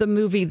about the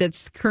movie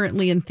that's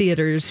currently in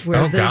theaters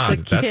where there's a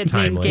kid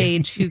named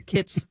Gage who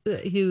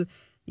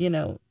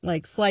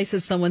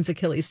slices someone's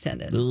Achilles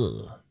tendon.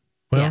 Ugh.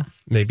 Well,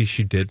 maybe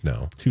she did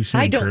know. Too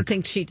soon, I don't Kirk.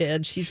 think she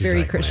did. She's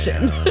very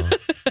Christian. Well.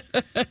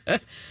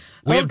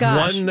 We have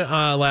one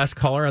last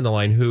caller on the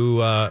line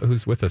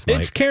who's with us, Mike.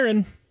 It's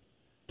Karen.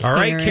 All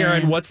right,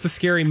 Karen, what's the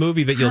scary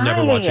movie that you'll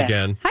never watch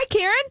again? Hi,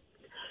 Karen.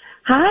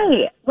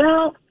 Hi.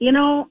 Well,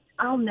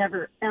 I'll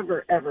never,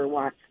 ever, ever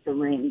watch The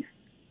Ring.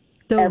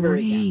 The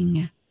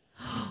Ring.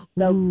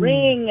 The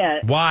Ring.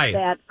 Why?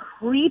 That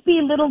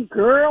creepy little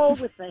girl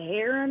with the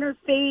hair on her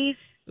face.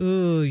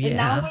 Ooh, yeah. And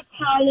now it's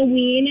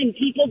Halloween and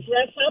people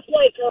dress up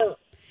like her.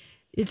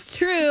 It's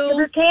true. Give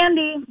her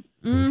candy.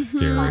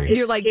 Mm-hmm.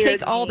 You're like,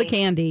 take all the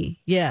candy.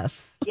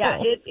 Yes.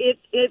 Yeah,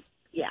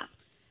 yeah.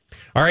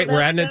 All right, so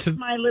we're adding it to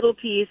my little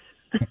piece.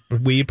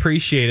 We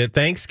appreciate it.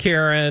 Thanks,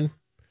 Karen.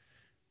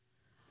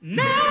 What's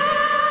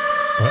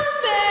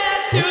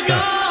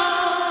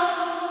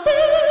that?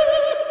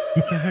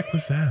 What the heck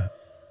was that?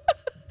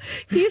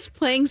 He's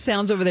playing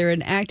sounds over there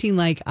and acting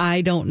like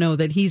I don't know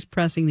that he's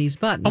pressing these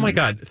buttons. Oh, my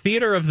God.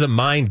 Theater of the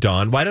Mind,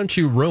 Dawn. Why don't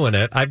you ruin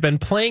it? I've been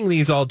playing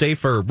these all day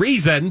for a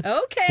reason.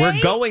 Okay.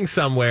 We're going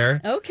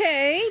somewhere.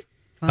 Okay.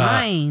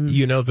 Fine.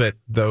 You know that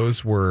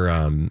those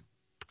were,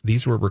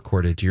 these were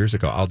recorded years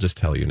ago. I'll just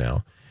tell you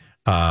now.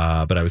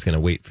 But I was going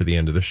to wait for the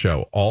end of the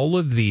show. All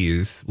of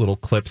these little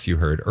clips you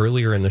heard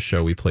earlier in the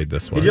show, we played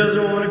this one. He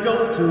doesn't want to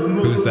go to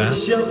Who's that?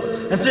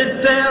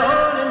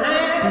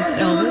 That's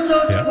Elvis.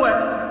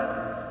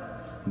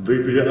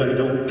 Baby, I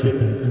don't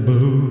care.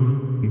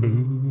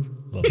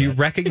 Do you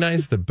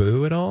recognize the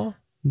boo at all?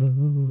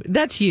 Boo.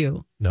 That's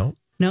you. No.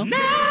 No?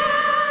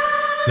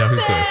 Now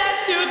who's this?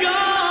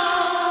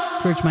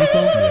 George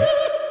Michael. Yeah.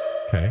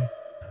 Okay.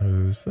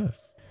 Who's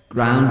this?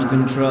 Ground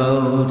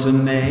control to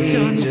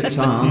Major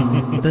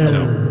Tom.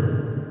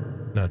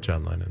 No. Not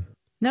John Lennon.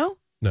 No?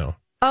 No.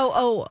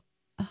 Oh.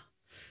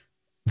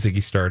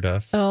 Ziggy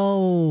Stardust.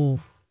 Oh.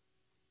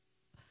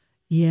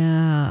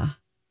 Yeah.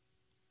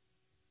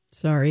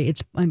 Sorry,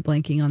 I'm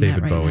blanking on David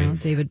that right Bowie. now.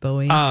 David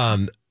Bowie.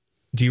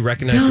 Do you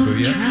recognize the boo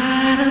yet?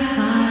 Try to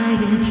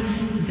fight it.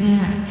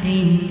 There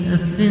ain't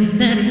nothing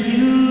that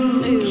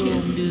you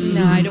can do.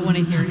 No, I don't want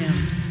to hear him.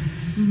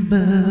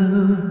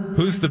 Boo.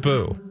 Who's the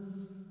boo?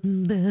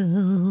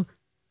 Boo.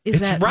 Is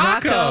It's that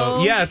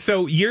Rocco. Yeah.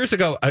 So years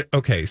ago.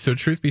 Okay. So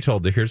truth be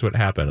told, here's what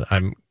happened.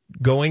 I'm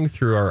going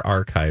through our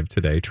archive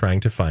today, trying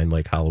to find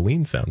like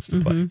Halloween sounds to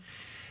play,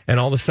 and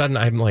all of a sudden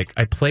I'm like,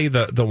 I play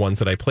the ones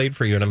that I played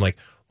for you, and I'm like,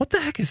 what the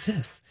heck is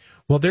this?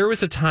 Well, there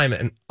was a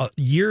time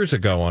years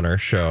ago on our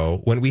show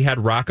when we had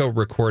Rocco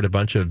record a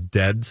bunch of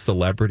dead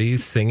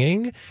celebrities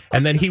singing,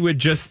 and then he would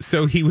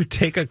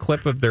take a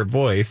clip of their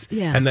voice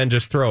and then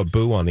just throw a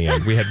boo on the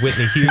end. We had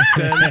Whitney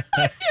Houston,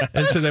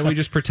 and so then we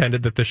just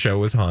pretended that the show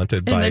was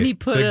haunted by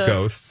the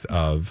ghosts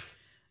of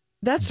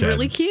That's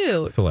really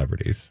cute.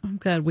 Celebrities. I'm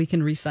glad we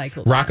can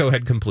recycle that. Rocco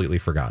had completely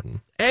forgotten.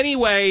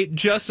 Anyway,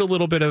 just a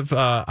little bit of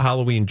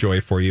Halloween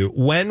joy for you.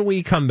 When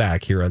we come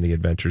back here on the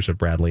Adventures of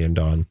Bradley and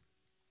Dawn,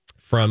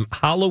 from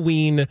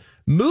Halloween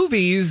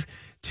movies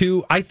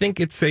to, I think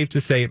it's safe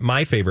to say,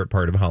 my favorite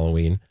part of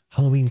Halloween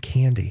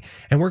candy.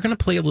 And we're going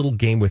to play a little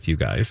game with you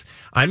guys.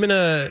 I'm going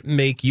to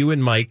make you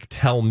and Mike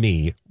tell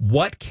me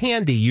what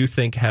candy you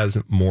think has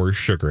more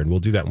sugar. And we'll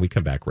do that when we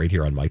come back right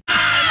here on Mike.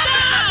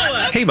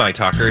 Hey, My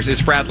Talkers,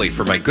 it's Bradley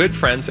for my good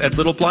friends at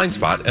Little Blind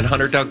Spot and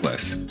Hunter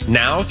Douglas.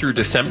 Now through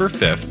December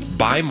 5th,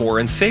 buy more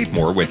and save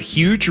more with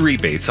huge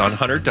rebates on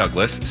Hunter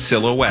Douglas,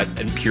 Silhouette,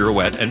 and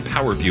Pirouette and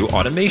PowerView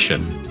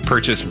Automation.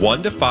 Purchase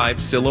 1 to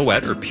 5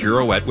 Silhouette or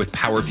Pirouette with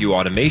PowerView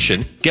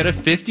Automation, get a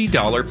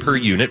 $50 per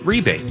unit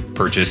rebate.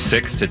 Purchase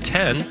 6 to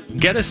 10,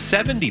 get a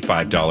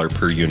 $75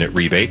 per unit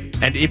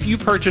rebate. And if you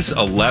purchase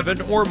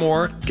 11 or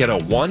more, get a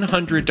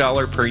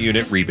 $100 per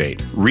unit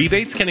rebate.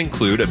 Rebates can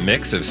include a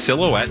mix of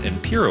Silhouette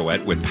and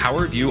Pirouette with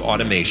PowerView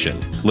Automation.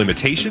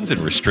 Limitations and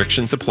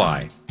restrictions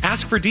apply.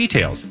 Ask for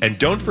details, and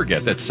don't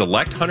forget that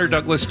select Hunter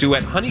Douglas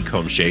Duet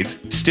Honeycomb shades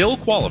still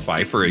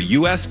qualify for a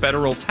U.S.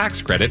 federal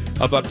tax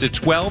credit of up to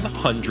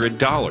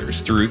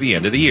 $1,200 through the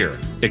end of the year.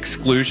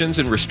 Exclusions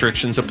and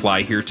restrictions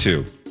apply here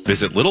too.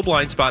 Visit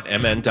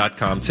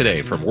littleblindspotmn.com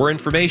today for more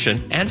information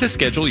and to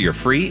schedule your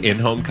free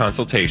in-home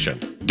consultation.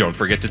 Don't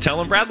forget to tell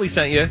them Bradley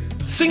sent you.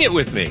 Sing it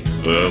with me.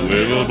 The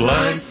Little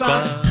Blind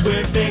Spot.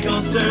 We're big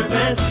on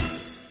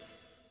service.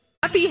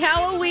 Happy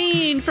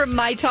Halloween from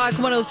My Talk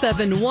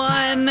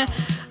 107.1.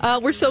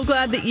 We're so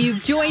glad that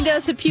you've joined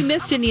us. If you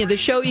missed any of the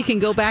show, you can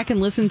go back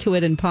and listen to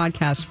it in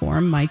podcast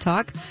form,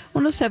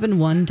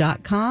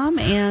 mytalk1071.com,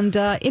 and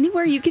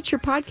anywhere you get your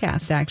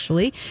podcast,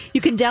 actually. You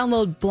can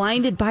download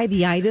Blinded by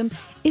the Item.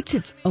 It's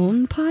its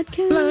own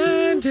podcast.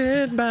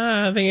 Blinded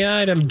by the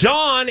Item.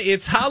 Dawn,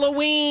 it's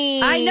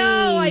Halloween. I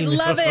know. I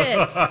love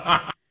it.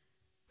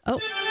 Oh.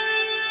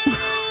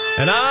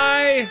 And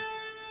I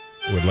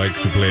would like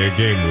to play a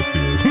game with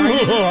you. Are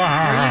you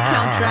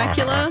Count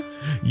Dracula?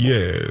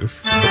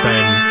 Yes. But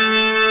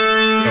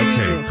then,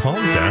 okay,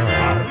 calm down.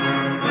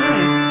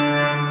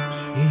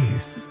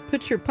 Jeez.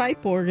 Put your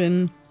pipe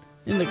organ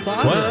in the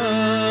closet.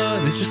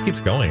 What? This just keeps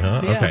going,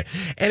 huh? Yeah. Okay.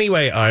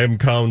 Anyway, I'm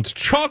Count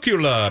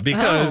Chocula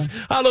because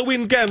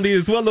Halloween candy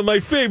is one of my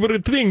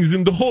favorite things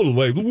in the whole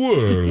wide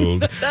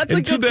world. That's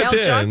and a good Count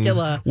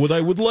Chocula. What I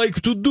would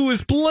like to do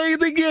is play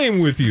the game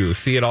with you.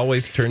 See, it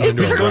always turns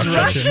into a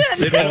Russian.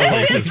 It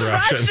always is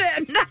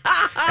Russian.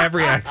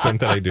 Every accent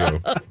that I do.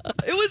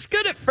 It was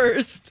good at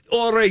first.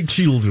 All right,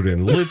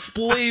 children, let's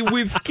play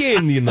with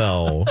candy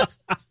now.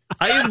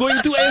 I am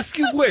going to ask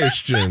you a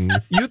question.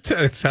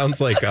 It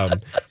sounds like,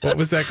 what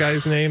was that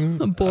guy's name?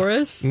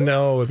 Boris?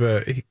 No,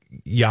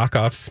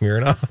 Yakov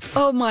Smirnoff.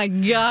 Oh, my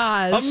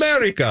gosh.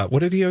 America.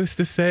 What did he used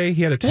to say?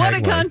 He had a tagline. What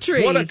a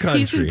country. What a country.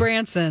 He's in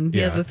Branson. He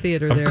has a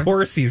theater there. Of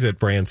course he's at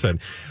Branson.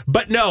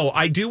 But no,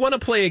 I do want to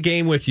play a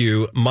game with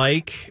you,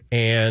 Mike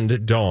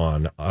and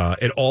Dawn.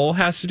 It all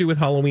has to do with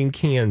Halloween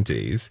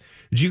candies.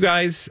 Did you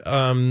guys...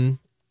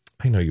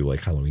 I know you like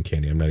Halloween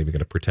candy. I'm not even going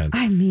to pretend.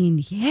 I mean,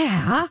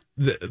 yeah.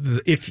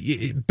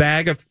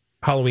 Bag of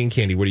Halloween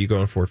candy, what are you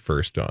going for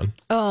first, Dawn?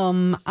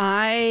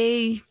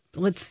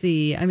 Let's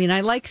see. I mean, I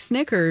like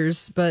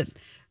Snickers, but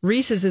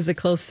Reese's is a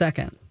close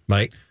second.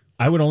 Mike?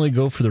 I would only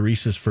go for the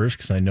Reese's first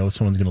because I know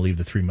someone's going to leave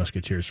the Three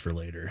Musketeers for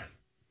later.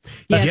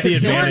 That's the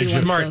advantage.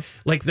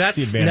 Smart. Like,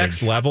 that's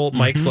next level.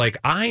 Mike's like,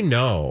 I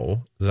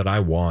know that I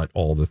want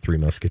all the Three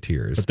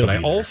Musketeers, but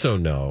I also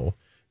know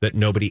that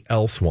nobody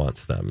else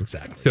wants them.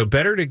 Exactly. So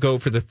better to go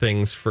for the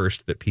things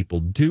first that people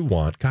do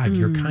want. God,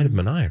 you're kind of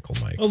maniacal,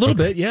 Mike. A little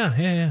bit,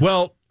 yeah.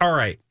 Well, all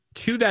right.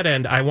 to that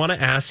end, I want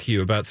to ask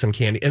you about some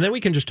candy, and then we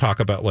can just talk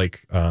about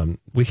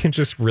we can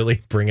just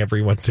really bring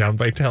everyone down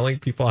by telling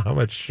people how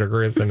much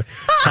sugar is in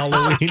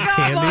Halloween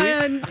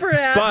candy. On,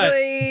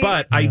 Bradley.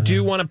 But I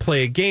do want to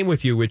play a game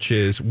with you, which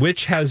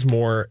has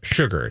more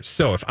sugar.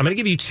 So if I'm going to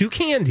give you two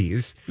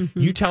candies,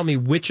 you tell me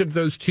which of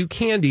those two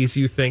candies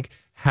you think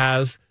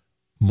has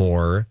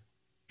more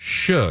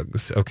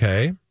shugs.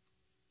 Okay?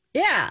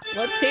 Yeah,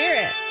 let's hear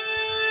it.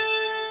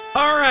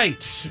 All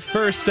right.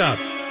 First up.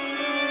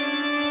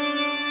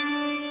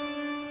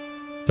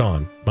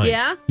 Dawn. Mike.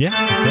 Yeah? Yeah.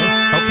 Let's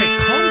go. Okay,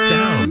 calm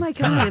down. Oh my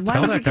God, why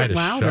tell does that it guy get to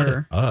shut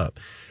louder? it up.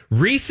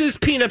 Reese's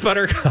peanut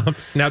butter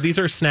cups. Now these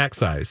are snack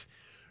size.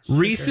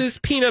 Reese's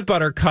peanut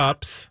butter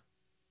cups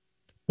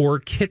or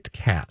Kit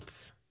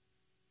Kats.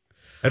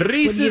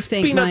 Reese's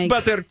think, peanut Mike?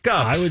 butter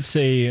cups. I would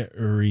say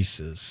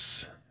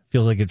Reese's.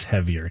 Feels like it's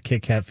heavier.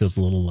 Kit Kat feels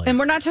a little lighter. And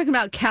we're not talking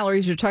about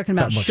calories, you're talking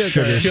about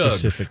sugar. Shugs.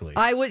 Specifically.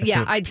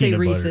 I'd say Peanut butter,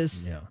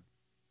 Reese's. yeah.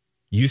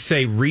 You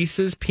say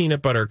Reese's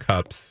peanut butter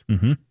cups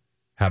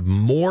have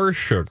more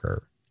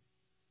sugar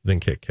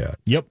than Kit Kat.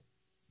 Yep.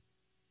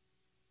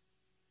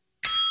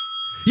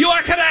 You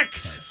are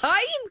correct.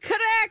 I am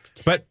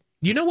correct. But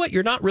you know what?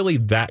 You're not really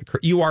that.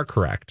 You are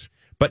correct,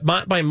 but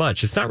not by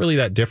much. It's not really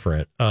that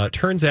different.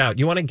 Turns out,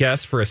 you want to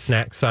guess for a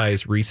snack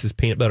size Reese's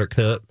peanut butter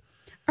cup?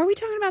 Are we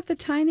talking about the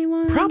tiny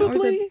one?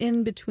 Probably. Or the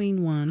in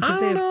between one? I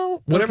don't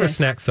know. Whatever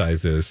snack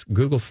size is.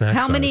 Google snack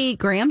size. How many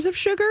grams of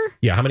sugar?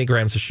 Yeah, how many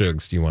grams of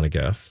shugs do you want to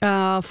guess?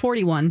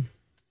 41.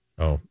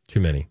 Oh, too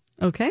many.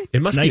 Okay.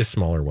 It must be a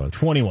smaller one.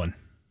 21.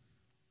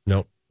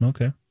 Nope.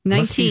 Okay. It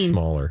must be 19.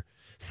 smaller.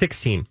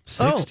 16.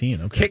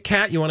 16. Okay. Kit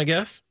Kat, you want to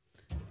guess?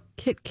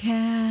 Kit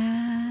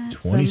Kat.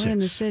 26. Somewhere in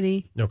the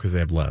city. No, because they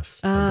have less.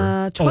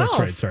 Remember? 12. Oh, that's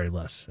right. Sorry,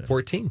 less.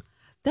 14.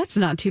 That's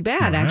not too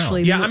bad, Wow.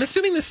 actually. Yeah, I'm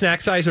assuming the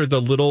snack size are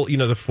the little,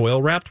 the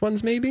foil wrapped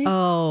ones, maybe?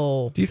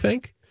 Oh. Do you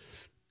think?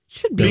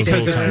 Should be.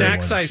 Because the Those snack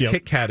ones, size yep.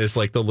 Kit Kat is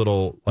like the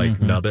little,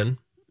 nubbin.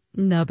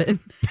 Nubbin.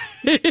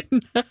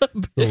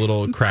 The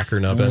little cracker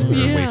nubbin or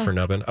Yeah. wafer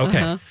nubbin. Okay.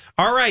 Uh-huh.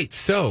 All right.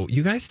 So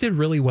you guys did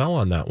really well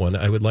on that one.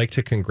 I would like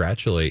to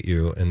congratulate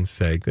you and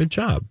say good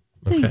job.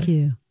 Okay. Thank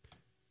you.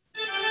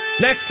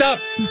 Next up.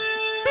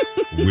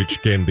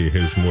 Which candy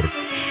has more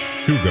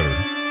sugar?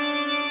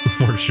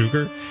 More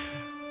sugar?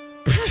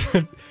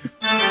 Peanut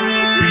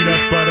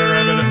butter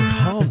M&M.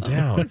 Calm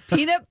down.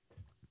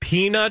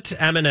 Peanut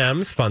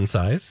M&Ms, fun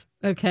size.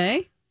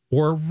 Okay.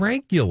 Or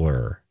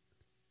regular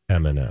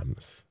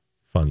M&Ms,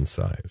 fun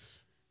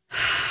size.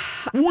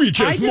 Which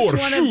has more I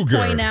just want sugar? to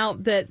point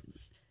out that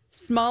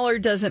smaller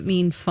doesn't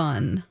mean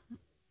fun.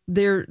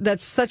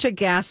 That's such a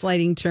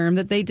gaslighting term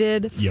that they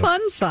did. Yep.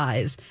 Fun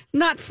size,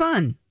 not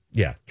fun.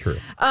 Yeah, true.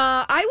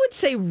 I would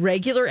say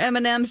regular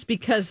M&Ms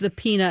because the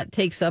peanut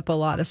takes up a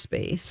lot of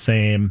space.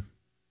 Same.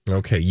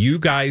 Okay, you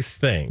guys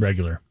think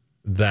regular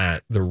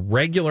that the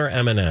regular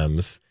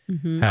M&Ms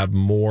have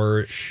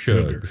more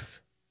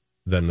shugs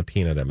than the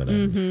peanut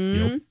M&Ms.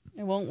 Yep.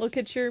 I won't look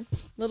at your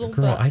little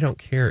Girl, butt. I don't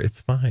care. It's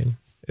fine.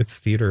 It's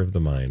theater of the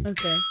mind.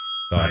 Okay.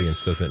 The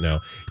audience doesn't know.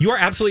 You are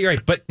absolutely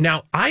right. But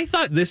now I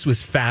thought this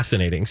was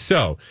fascinating.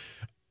 So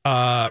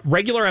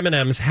regular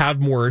M&Ms have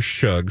more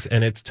shugs,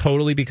 and it's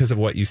totally because of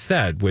what you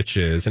said, which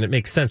is, and it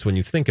makes sense when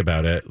you think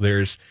about it,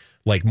 there's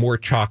like more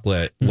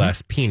chocolate,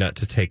 less peanut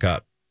to take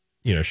up,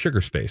 sugar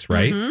space,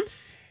 right?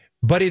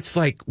 But it's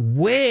like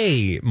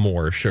way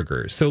more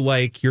sugar. So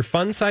like your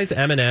fun size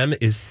M&M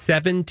is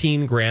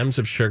 17 grams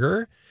of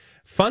sugar.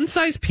 Fun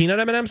size peanut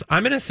M&Ms,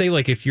 I'm going to say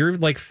like if you're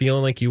like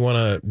feeling like you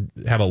want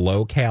to have a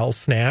low cal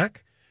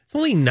snack, it's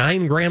only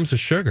 9 grams of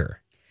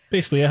sugar.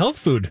 Basically a health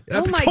food.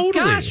 Oh my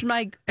gosh,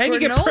 my and you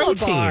get granola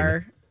protein.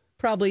 bar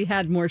probably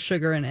had more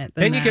sugar in it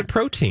than And you that. get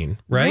protein,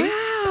 right?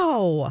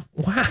 Wow.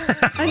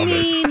 I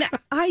mean,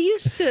 I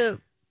used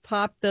to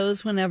pop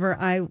those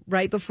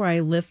right before I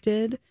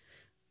lifted.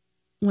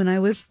 When I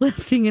was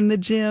lifting in the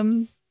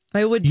gym,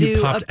 I would You do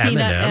a popped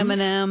peanut M&Ms?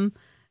 M&M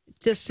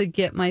just to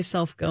get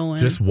myself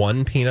going. Just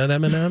one peanut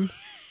M&M?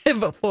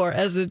 before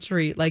as a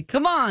treat. Like,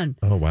 come on.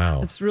 Oh, wow.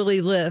 Let's really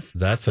lift.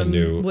 That's some a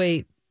new...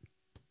 weight.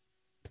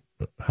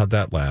 How'd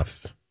that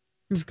last? It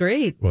was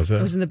great. Was it?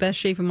 I was in the best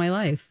shape of my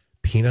life.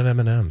 Peanut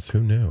M&Ms. Who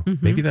knew?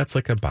 Maybe that's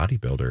like a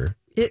bodybuilder.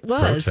 It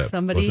was. Pro tip,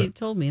 Somebody was it?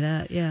 told me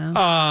that.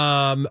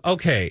 Yeah.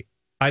 Okay.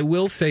 I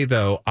will say,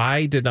 though,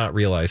 I did not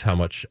realize how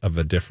much of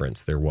a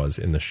difference there was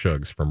in the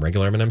shugs from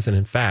regular M&Ms. And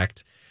in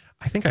fact,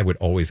 I think I would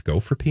always go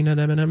for peanut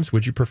M&Ms.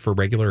 Would you prefer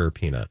regular or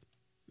peanut?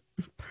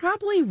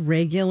 Probably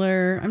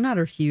regular. I'm not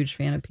a huge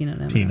fan of peanut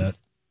M&Ms.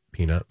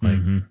 Peanut,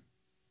 Mike.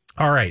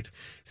 All right.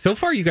 So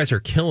far, you guys are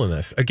killing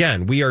this.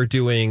 Again, we are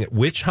doing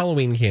which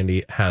Halloween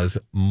candy has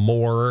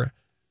more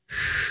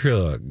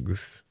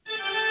shugs.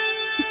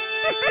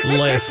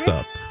 Last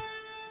up.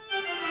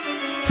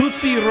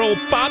 Tootsie Roll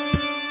Pop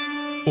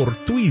or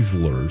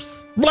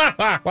Twizzlers? Blah,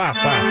 blah, blah, blah,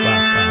 blah,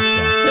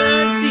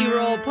 blah. Tootsie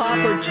Roll Pop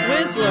or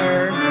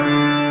Twizzler.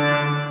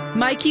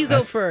 Mike, you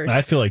go first.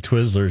 I feel like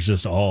Twizzler's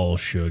just all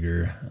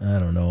sugar. I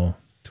don't know.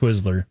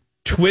 Twizzler.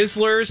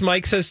 Twizzlers.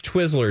 Mike says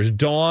Twizzlers.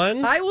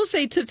 Dawn? I will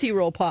say Tootsie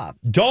Roll Pop.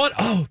 Dawn.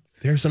 Oh,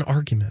 there's an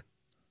argument.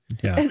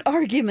 an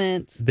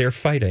argument. They're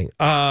fighting.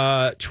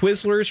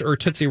 Twizzlers or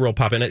Tootsie Roll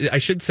Pop. And I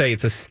should say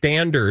it's a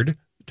standard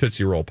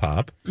Tootsie Roll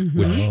Pop,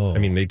 which, I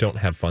mean, they don't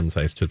have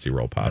fun-sized Tootsie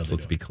Roll Pops,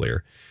 let's be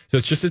clear. So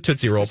it's just a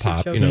Tootsie Roll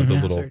Pop, you know, the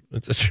little,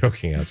 it's a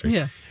choking hazard.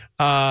 Yeah.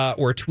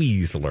 Or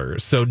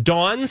Twizzlers. So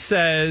Dawn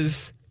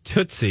says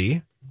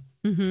Tootsie.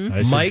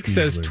 Mike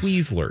says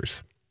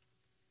Twizzlers.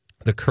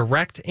 The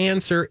correct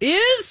answer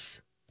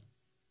is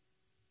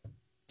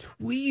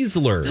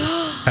Twizzlers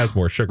has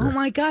more sugar. Oh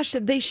my gosh,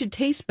 they should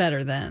taste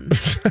better then.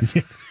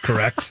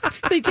 Correct.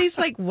 They taste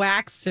like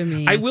wax to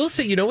me. I will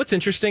say, you know what's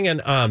interesting?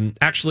 And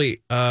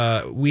actually,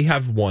 we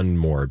have one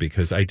more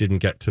because I didn't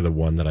get to the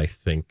one that I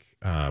think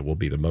will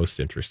be the most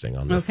interesting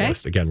on this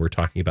list. Again, we're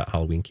talking about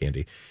Halloween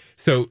candy.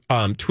 So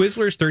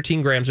Twizzlers,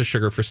 13 grams of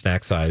sugar for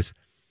snack size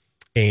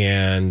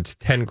and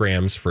 10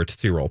 grams for a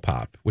Tootsie Roll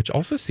Pop, which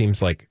also seems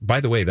like,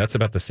 by the way, that's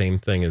about the same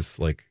thing as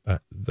like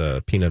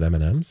the peanut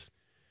M&Ms.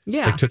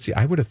 Yeah. Like Tootsie,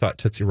 I would have thought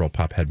Tootsie Roll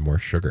Pop had more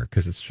sugar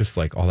because it's just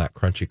like all that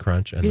crunchy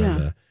crunch and then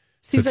the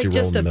seems Tootsie like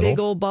Roll just in the a middle. big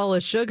old ball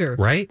of sugar.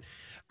 Right?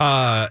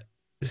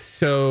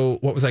 So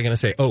what was I going to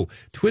say? Oh,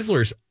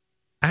 Twizzlers,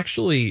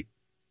 actually,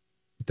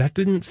 that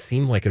didn't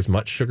seem like as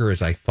much sugar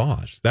as I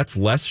thought. That's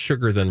less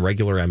sugar than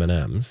regular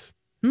M&Ms.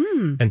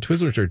 And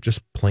Twizzlers are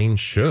just plain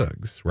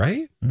shugs,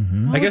 right?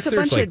 Well, I guess it's a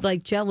there's bunch of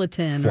like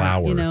gelatin,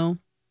 flour, or, you know,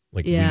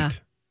 like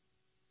wheat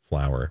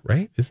flour,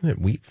 right? Isn't it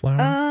wheat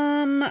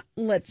flour?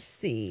 Let's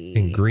see.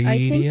 Ingredients.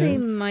 I think they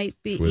might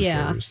be. Twizzlers.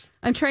 Yeah,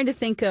 I'm trying to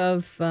think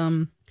of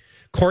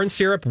corn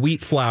syrup,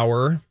 wheat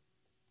flour,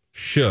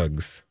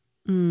 shugs.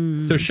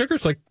 So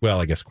sugar's like, well,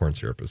 I guess corn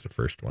syrup is the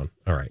first one.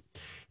 All right.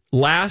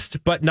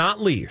 Last but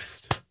not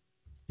least,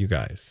 you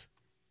guys,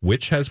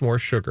 which has more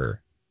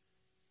sugar?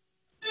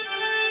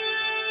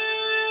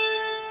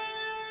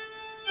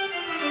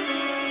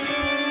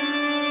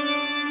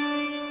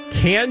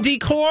 Candy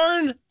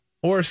corn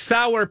or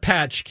Sour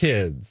Patch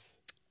Kids?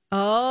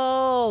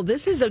 Oh,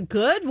 this is a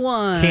good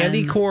one.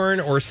 Candy corn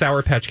or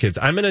Sour Patch Kids?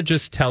 I'm going to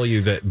just tell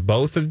you that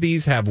both of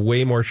these have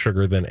way more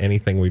sugar than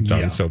anything we've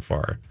done so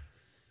far.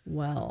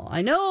 Well,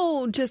 I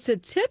know just a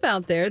tip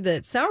out there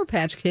that Sour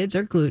Patch Kids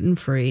are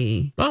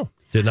gluten-free. Oh,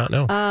 did not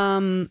know.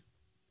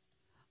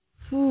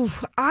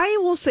 I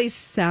will say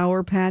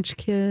Sour Patch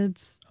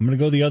Kids. I'm going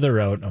to go the other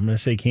route. I'm going to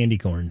say candy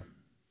corn.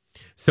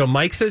 So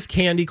Mike says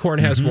candy corn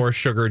has more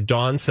sugar.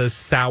 Dawn says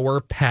Sour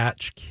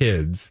Patch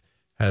Kids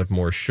have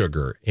more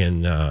sugar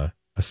in a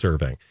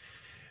serving.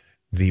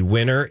 The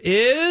winner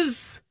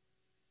is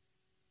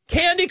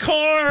candy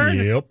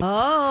corn. Yep.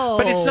 Oh.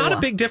 But it's not a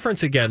big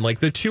difference again. Like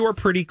the two are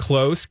pretty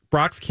close.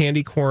 Brock's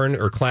candy corn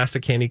or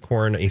classic candy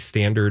corn, a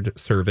standard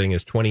serving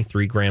is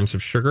 23 grams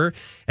of sugar.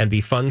 And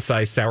the fun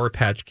size Sour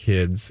Patch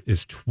Kids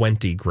is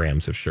 20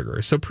 grams of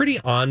sugar. So pretty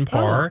on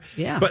par.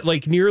 Yeah. But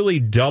like nearly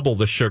double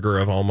the sugar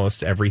of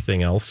almost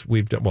everything else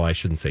we've done. Well, I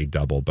shouldn't say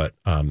double, but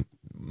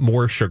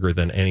more sugar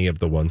than any of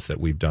the ones that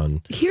we've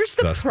done. Here's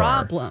the thus far.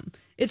 problem.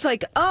 It's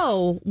like,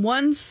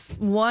 one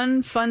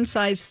fun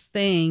size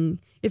thing.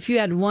 If you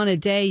had one a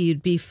day,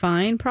 you'd be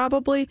fine,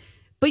 probably.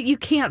 But you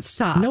can't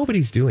stop.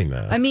 Nobody's doing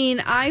that. I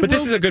mean, But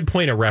this is a good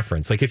point of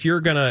reference. Like if you're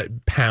going to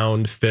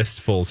pound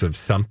fistfuls of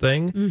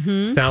something,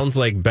 sounds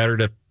like better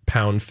to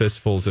pound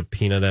fistfuls of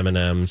peanut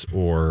M&Ms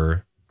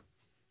or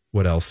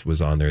what else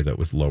was on there that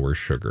was lower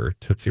sugar?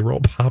 Tootsie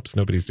Roll Pops?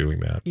 Nobody's doing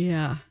that.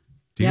 Yeah.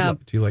 Do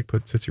you like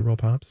Tootsie Roll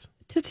Pops?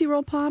 Tootsie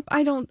Roll Pop?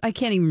 I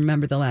can't even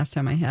remember the last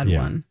time I had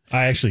one.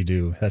 I actually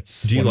do.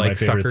 That's do you one like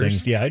of my favorite suckers?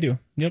 things. Yeah, I do.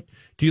 Yep.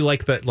 Do you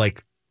like that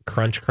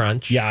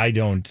crunch? Yeah, I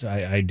don't.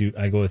 I do.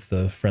 I go with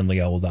the friendly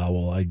old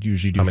owl. I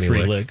usually do How many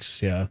 3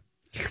 licks? Yeah.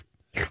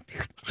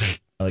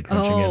 I like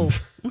crunching in.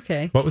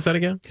 Okay. What was that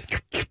again?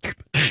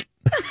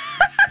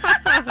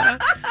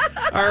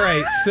 All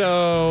right.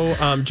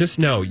 So just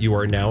know you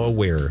are now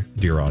aware,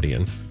 dear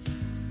audience.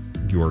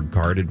 You are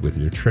guarded with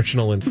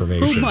nutritional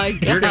information. Oh my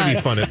God. You're going to be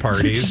fun at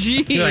parties.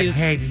 Jeez. You're like,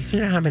 hey, do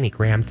you know how many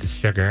grams of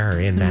sugar are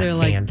in that They're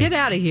like, candy? get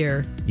out of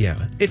here.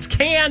 Yeah. It's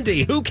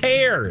candy. Who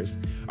cares?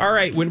 All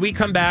right. When we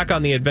come back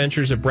on the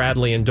adventures of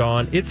Bradley and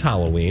Dawn, it's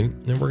Halloween,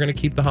 and we're going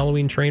to keep the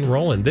Halloween train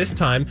rolling, this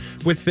time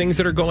with things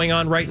that are going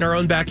on right in our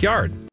own backyard.